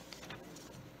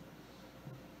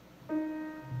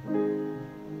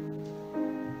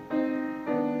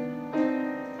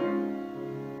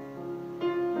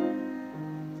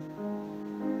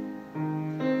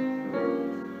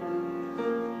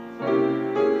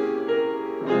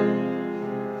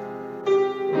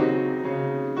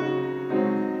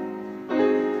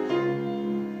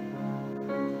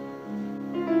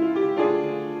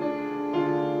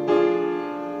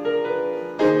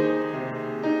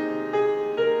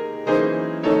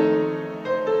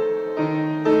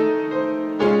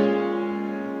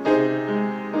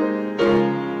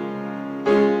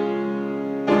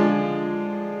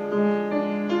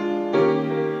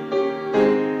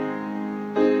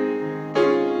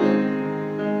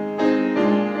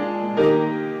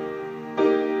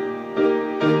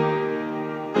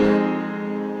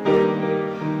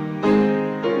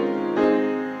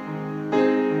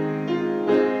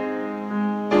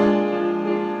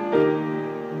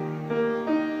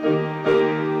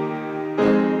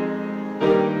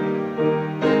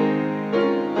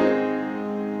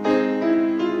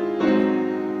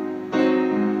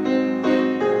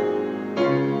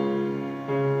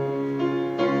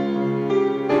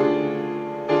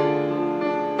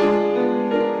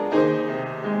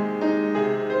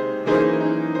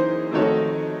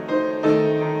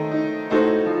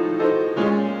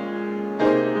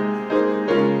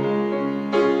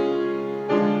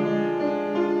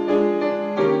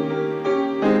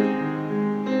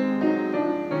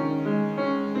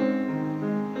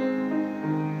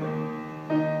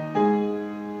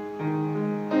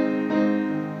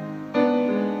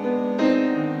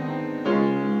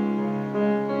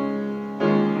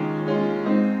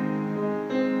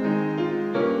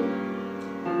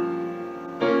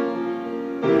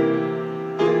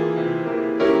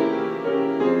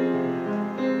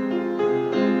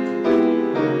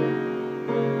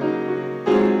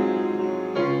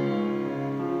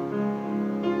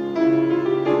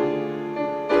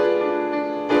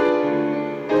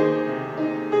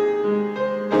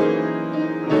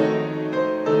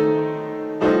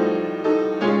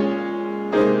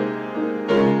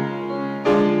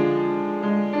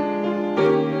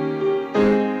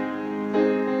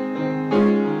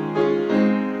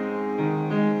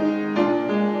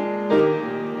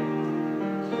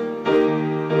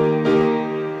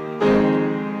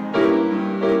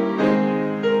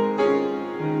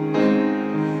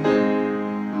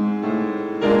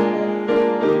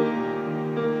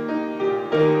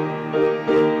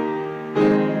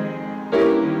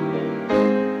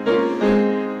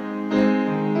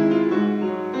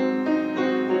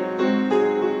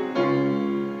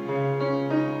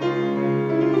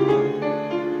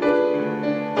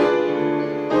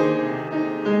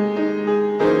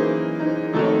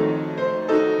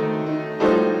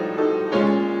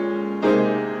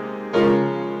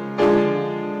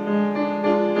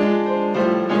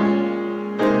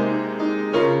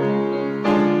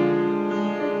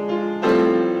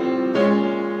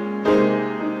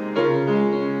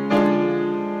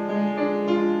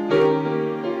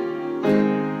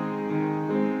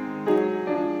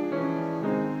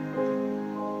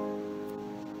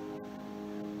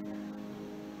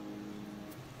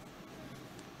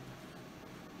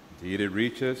 Indeed, it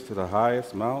reaches to the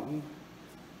highest mountain,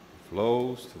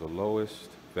 flows to the lowest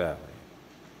valley.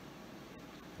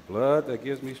 The blood that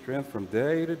gives me strength from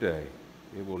day to day,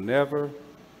 it will never,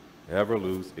 ever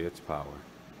lose its power.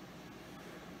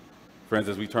 Friends,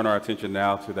 as we turn our attention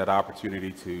now to that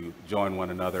opportunity to join one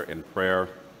another in prayer,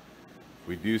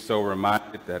 we do so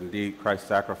reminded that indeed Christ's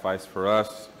sacrifice for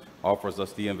us offers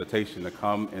us the invitation to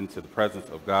come into the presence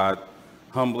of God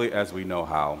humbly as we know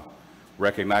how,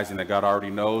 recognizing that God already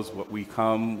knows what we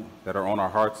come that are on our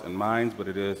hearts and minds, but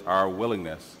it is our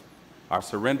willingness, our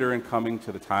surrender in coming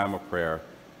to the time of prayer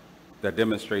that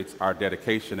demonstrates our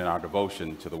dedication and our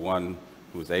devotion to the one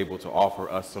who is able to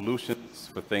offer us solutions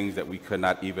for things that we could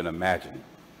not even imagine.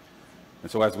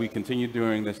 And so as we continue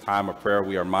during this time of prayer,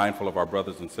 we are mindful of our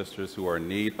brothers and sisters who are in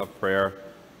need of prayer.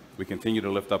 We continue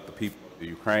to lift up the people of the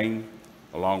Ukraine,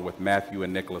 along with Matthew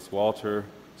and Nicholas Walter,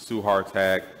 Sue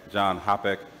Hartag, John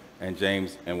Hoppeck, and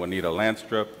James and Juanita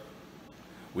Landstrup.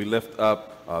 We lift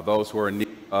up those who are in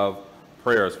need of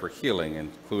prayers for healing,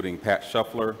 including Pat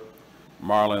Shuffler,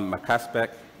 Marlon McCaspek,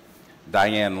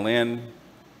 Diane Lynn,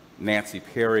 Nancy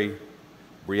Perry,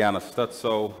 Brianna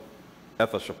Stutzo,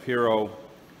 Ethel Shapiro,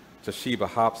 Toshiba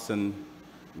Hobson,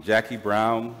 Jackie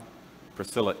Brown,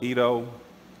 Priscilla Ito,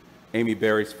 Amy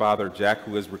Berry's father, Jack,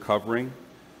 who is recovering,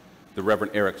 the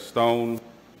Reverend Eric Stone,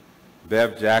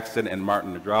 Bev Jackson and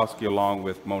Martin Nadrowski, along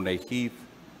with Monet Heath,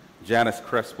 Janice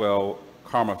Cresswell,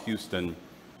 Karma Houston,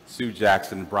 Sue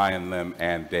Jackson, Brian Lim,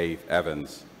 and Dave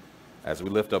Evans. As we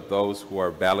lift up those who are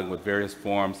battling with various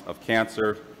forms of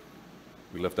cancer,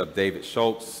 we lift up David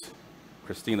Schultz,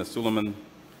 Christina Suleiman,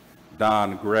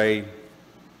 Don Gray,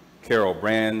 Carol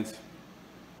Brand,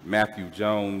 Matthew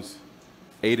Jones,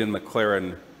 Aidan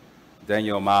McLaren,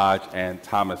 Daniel Modge, and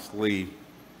Thomas Lee.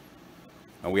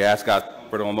 And we ask God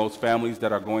comfort on those families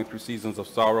that are going through seasons of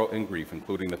sorrow and grief,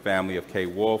 including the family of Kay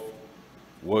Wolf,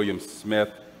 William Smith,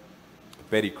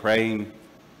 Betty Crane,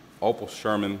 Opal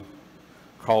Sherman,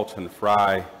 Carlton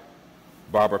Fry,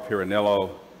 Barbara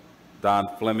Piranello, Don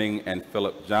Fleming, and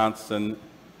Philip Johnson,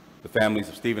 the families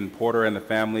of Stephen Porter and the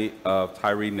family of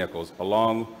Tyree Nichols,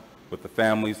 along with the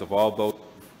families of all those who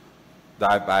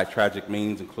died by tragic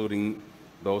means, including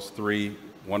those three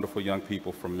wonderful young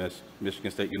people from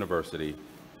Michigan State University,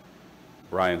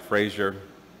 Brian Frazier,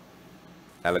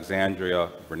 Alexandria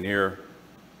Bernier,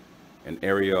 and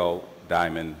Ariel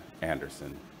Diamond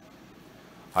Anderson.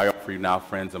 I offer you now,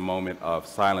 friends, a moment of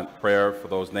silent prayer for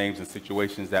those names and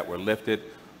situations that were lifted,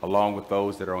 along with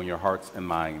those that are on your hearts and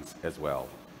minds as well.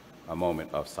 A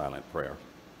moment of silent prayer.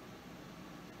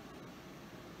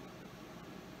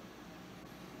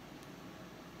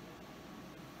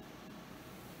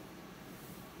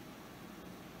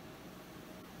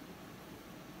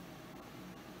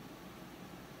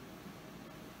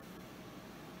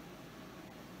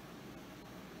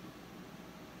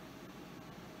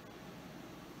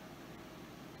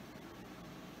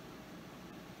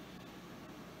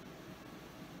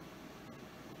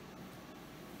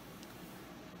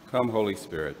 Come, Holy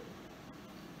Spirit,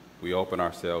 we open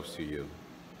ourselves to you,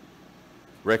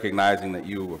 recognizing that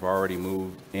you have already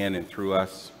moved in and through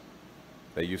us,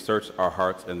 that you search our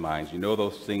hearts and minds. You know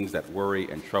those things that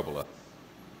worry and trouble us.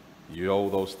 You know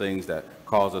those things that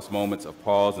cause us moments of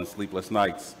pause and sleepless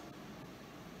nights.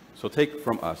 So take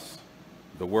from us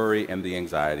the worry and the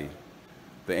anxiety,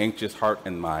 the anxious heart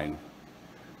and mind,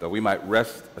 that we might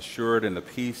rest assured in the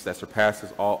peace that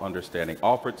surpasses all understanding,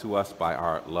 offered to us by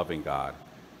our loving God.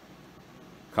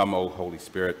 Come, O Holy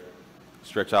Spirit,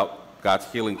 stretch out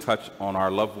God's healing touch on our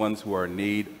loved ones who are in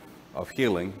need of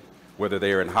healing, whether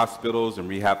they are in hospitals and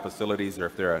rehab facilities, or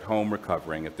if they're at home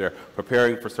recovering, if they're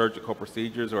preparing for surgical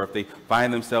procedures, or if they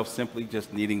find themselves simply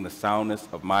just needing the soundness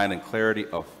of mind and clarity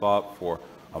of thought for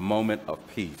a moment of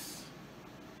peace.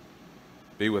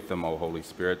 Be with them, O Holy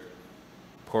Spirit.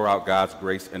 Pour out God's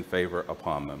grace and favor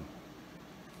upon them.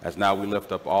 As now we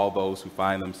lift up all those who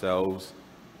find themselves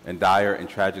in dire and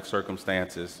tragic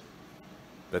circumstances,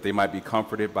 that they might be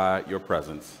comforted by your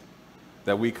presence,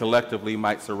 that we collectively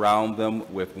might surround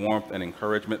them with warmth and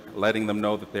encouragement, letting them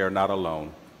know that they are not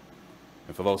alone.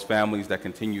 And for those families that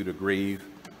continue to grieve,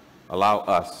 allow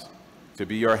us to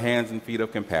be your hands and feet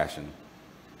of compassion,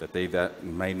 that they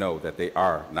may know that they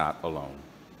are not alone.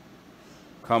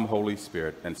 Come, Holy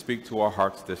Spirit, and speak to our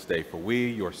hearts this day, for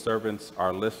we, your servants,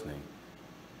 are listening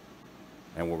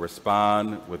and will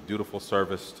respond with dutiful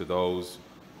service to those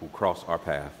who cross our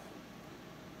path.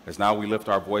 As now we lift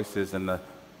our voices in the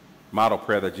model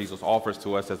prayer that Jesus offers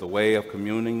to us as a way of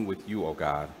communing with you, O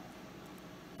God.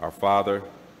 Our Father,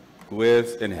 who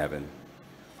is in heaven,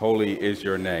 holy is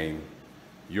your name.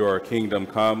 Your kingdom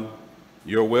come,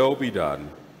 your will be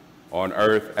done, on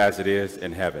earth as it is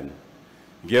in heaven.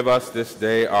 Give us this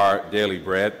day our daily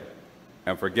bread,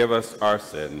 and forgive us our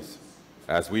sins,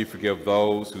 as we forgive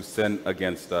those who sin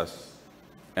against us.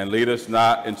 And lead us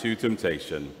not into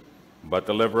temptation, but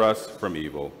deliver us from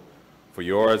evil. For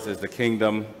yours is the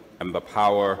kingdom, and the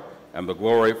power, and the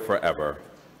glory forever.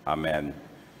 Amen.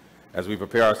 As we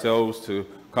prepare ourselves to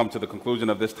come to the conclusion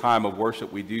of this time of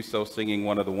worship, we do so singing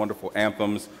one of the wonderful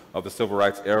anthems of the Civil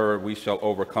Rights era, We Shall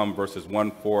Overcome, verses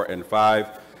 1, 4, and 5.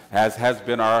 As has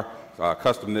been our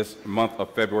custom this month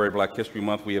of February, Black History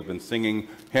Month, we have been singing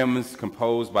hymns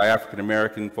composed by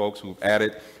African-American folks who've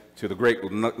added to the great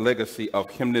legacy of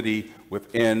hymnody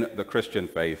within the Christian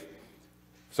faith.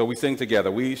 So we sing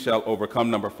together, We Shall Overcome,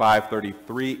 number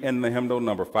 533 in the hymnal,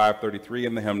 number 533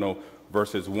 in the hymnal,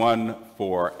 verses 1,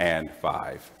 4, and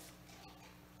 5.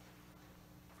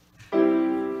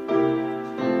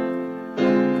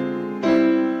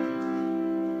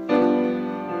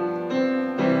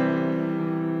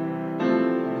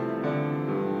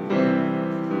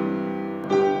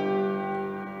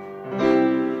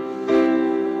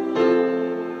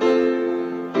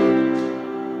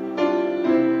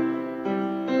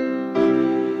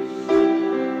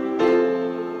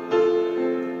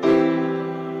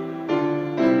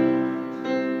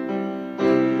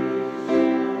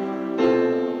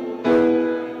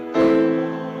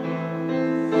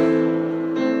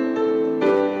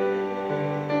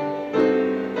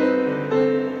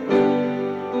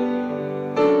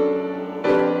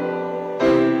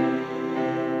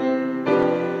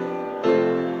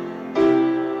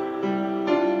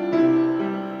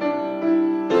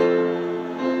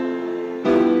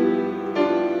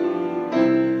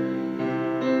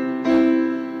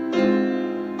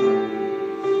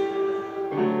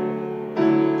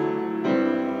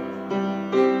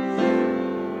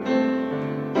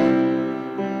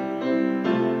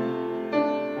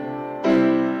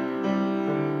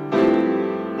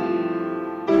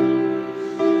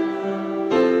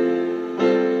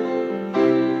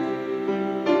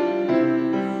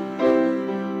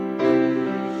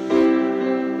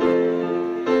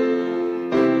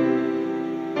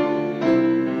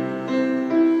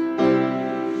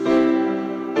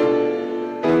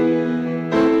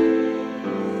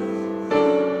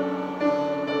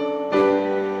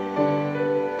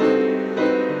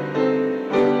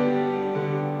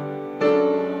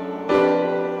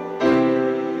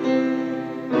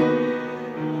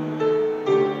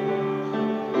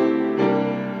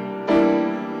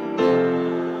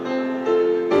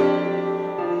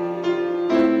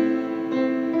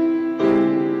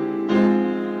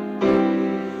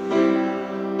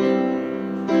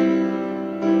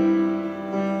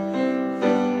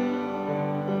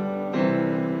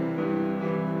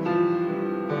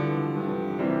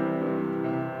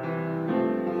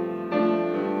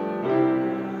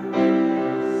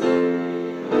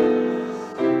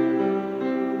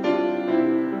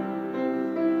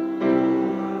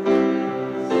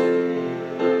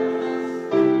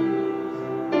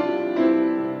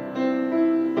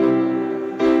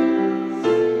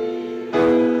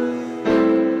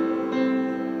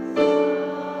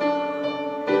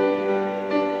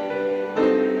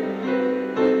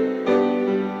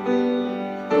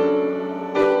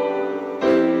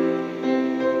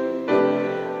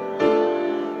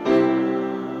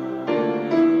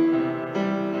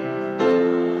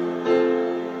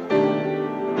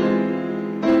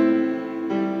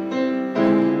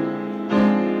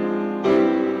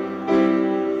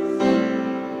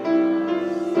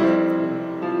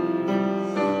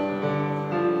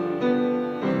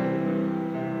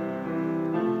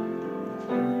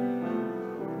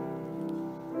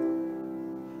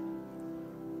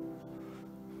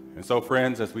 And so,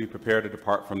 friends, as we prepare to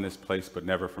depart from this place, but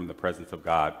never from the presence of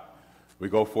God, we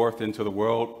go forth into the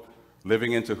world,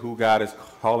 living into who God is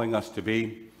calling us to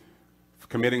be,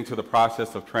 committing to the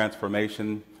process of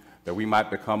transformation, that we might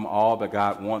become all that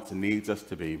God wants and needs us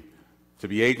to be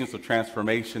agents of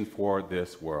transformation for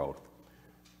this world.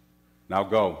 Now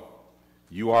go.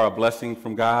 You are a blessing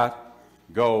from God.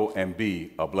 Go and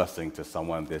be a blessing to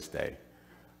someone this day.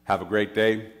 Have a great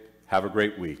day. Have a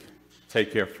great week.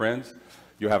 Take care, friends.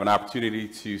 You'll have an opportunity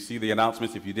to see the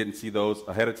announcements if you didn't see those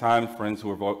ahead of time. Friends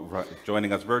who are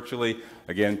joining us virtually,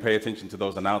 again, pay attention to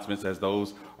those announcements as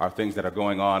those are things that are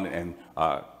going on, and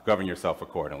govern yourself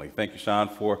accordingly. Thank you, Sean,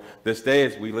 for this day.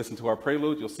 As we listen to our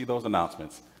prelude, you'll see those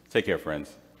announcements. Take care,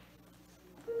 friends.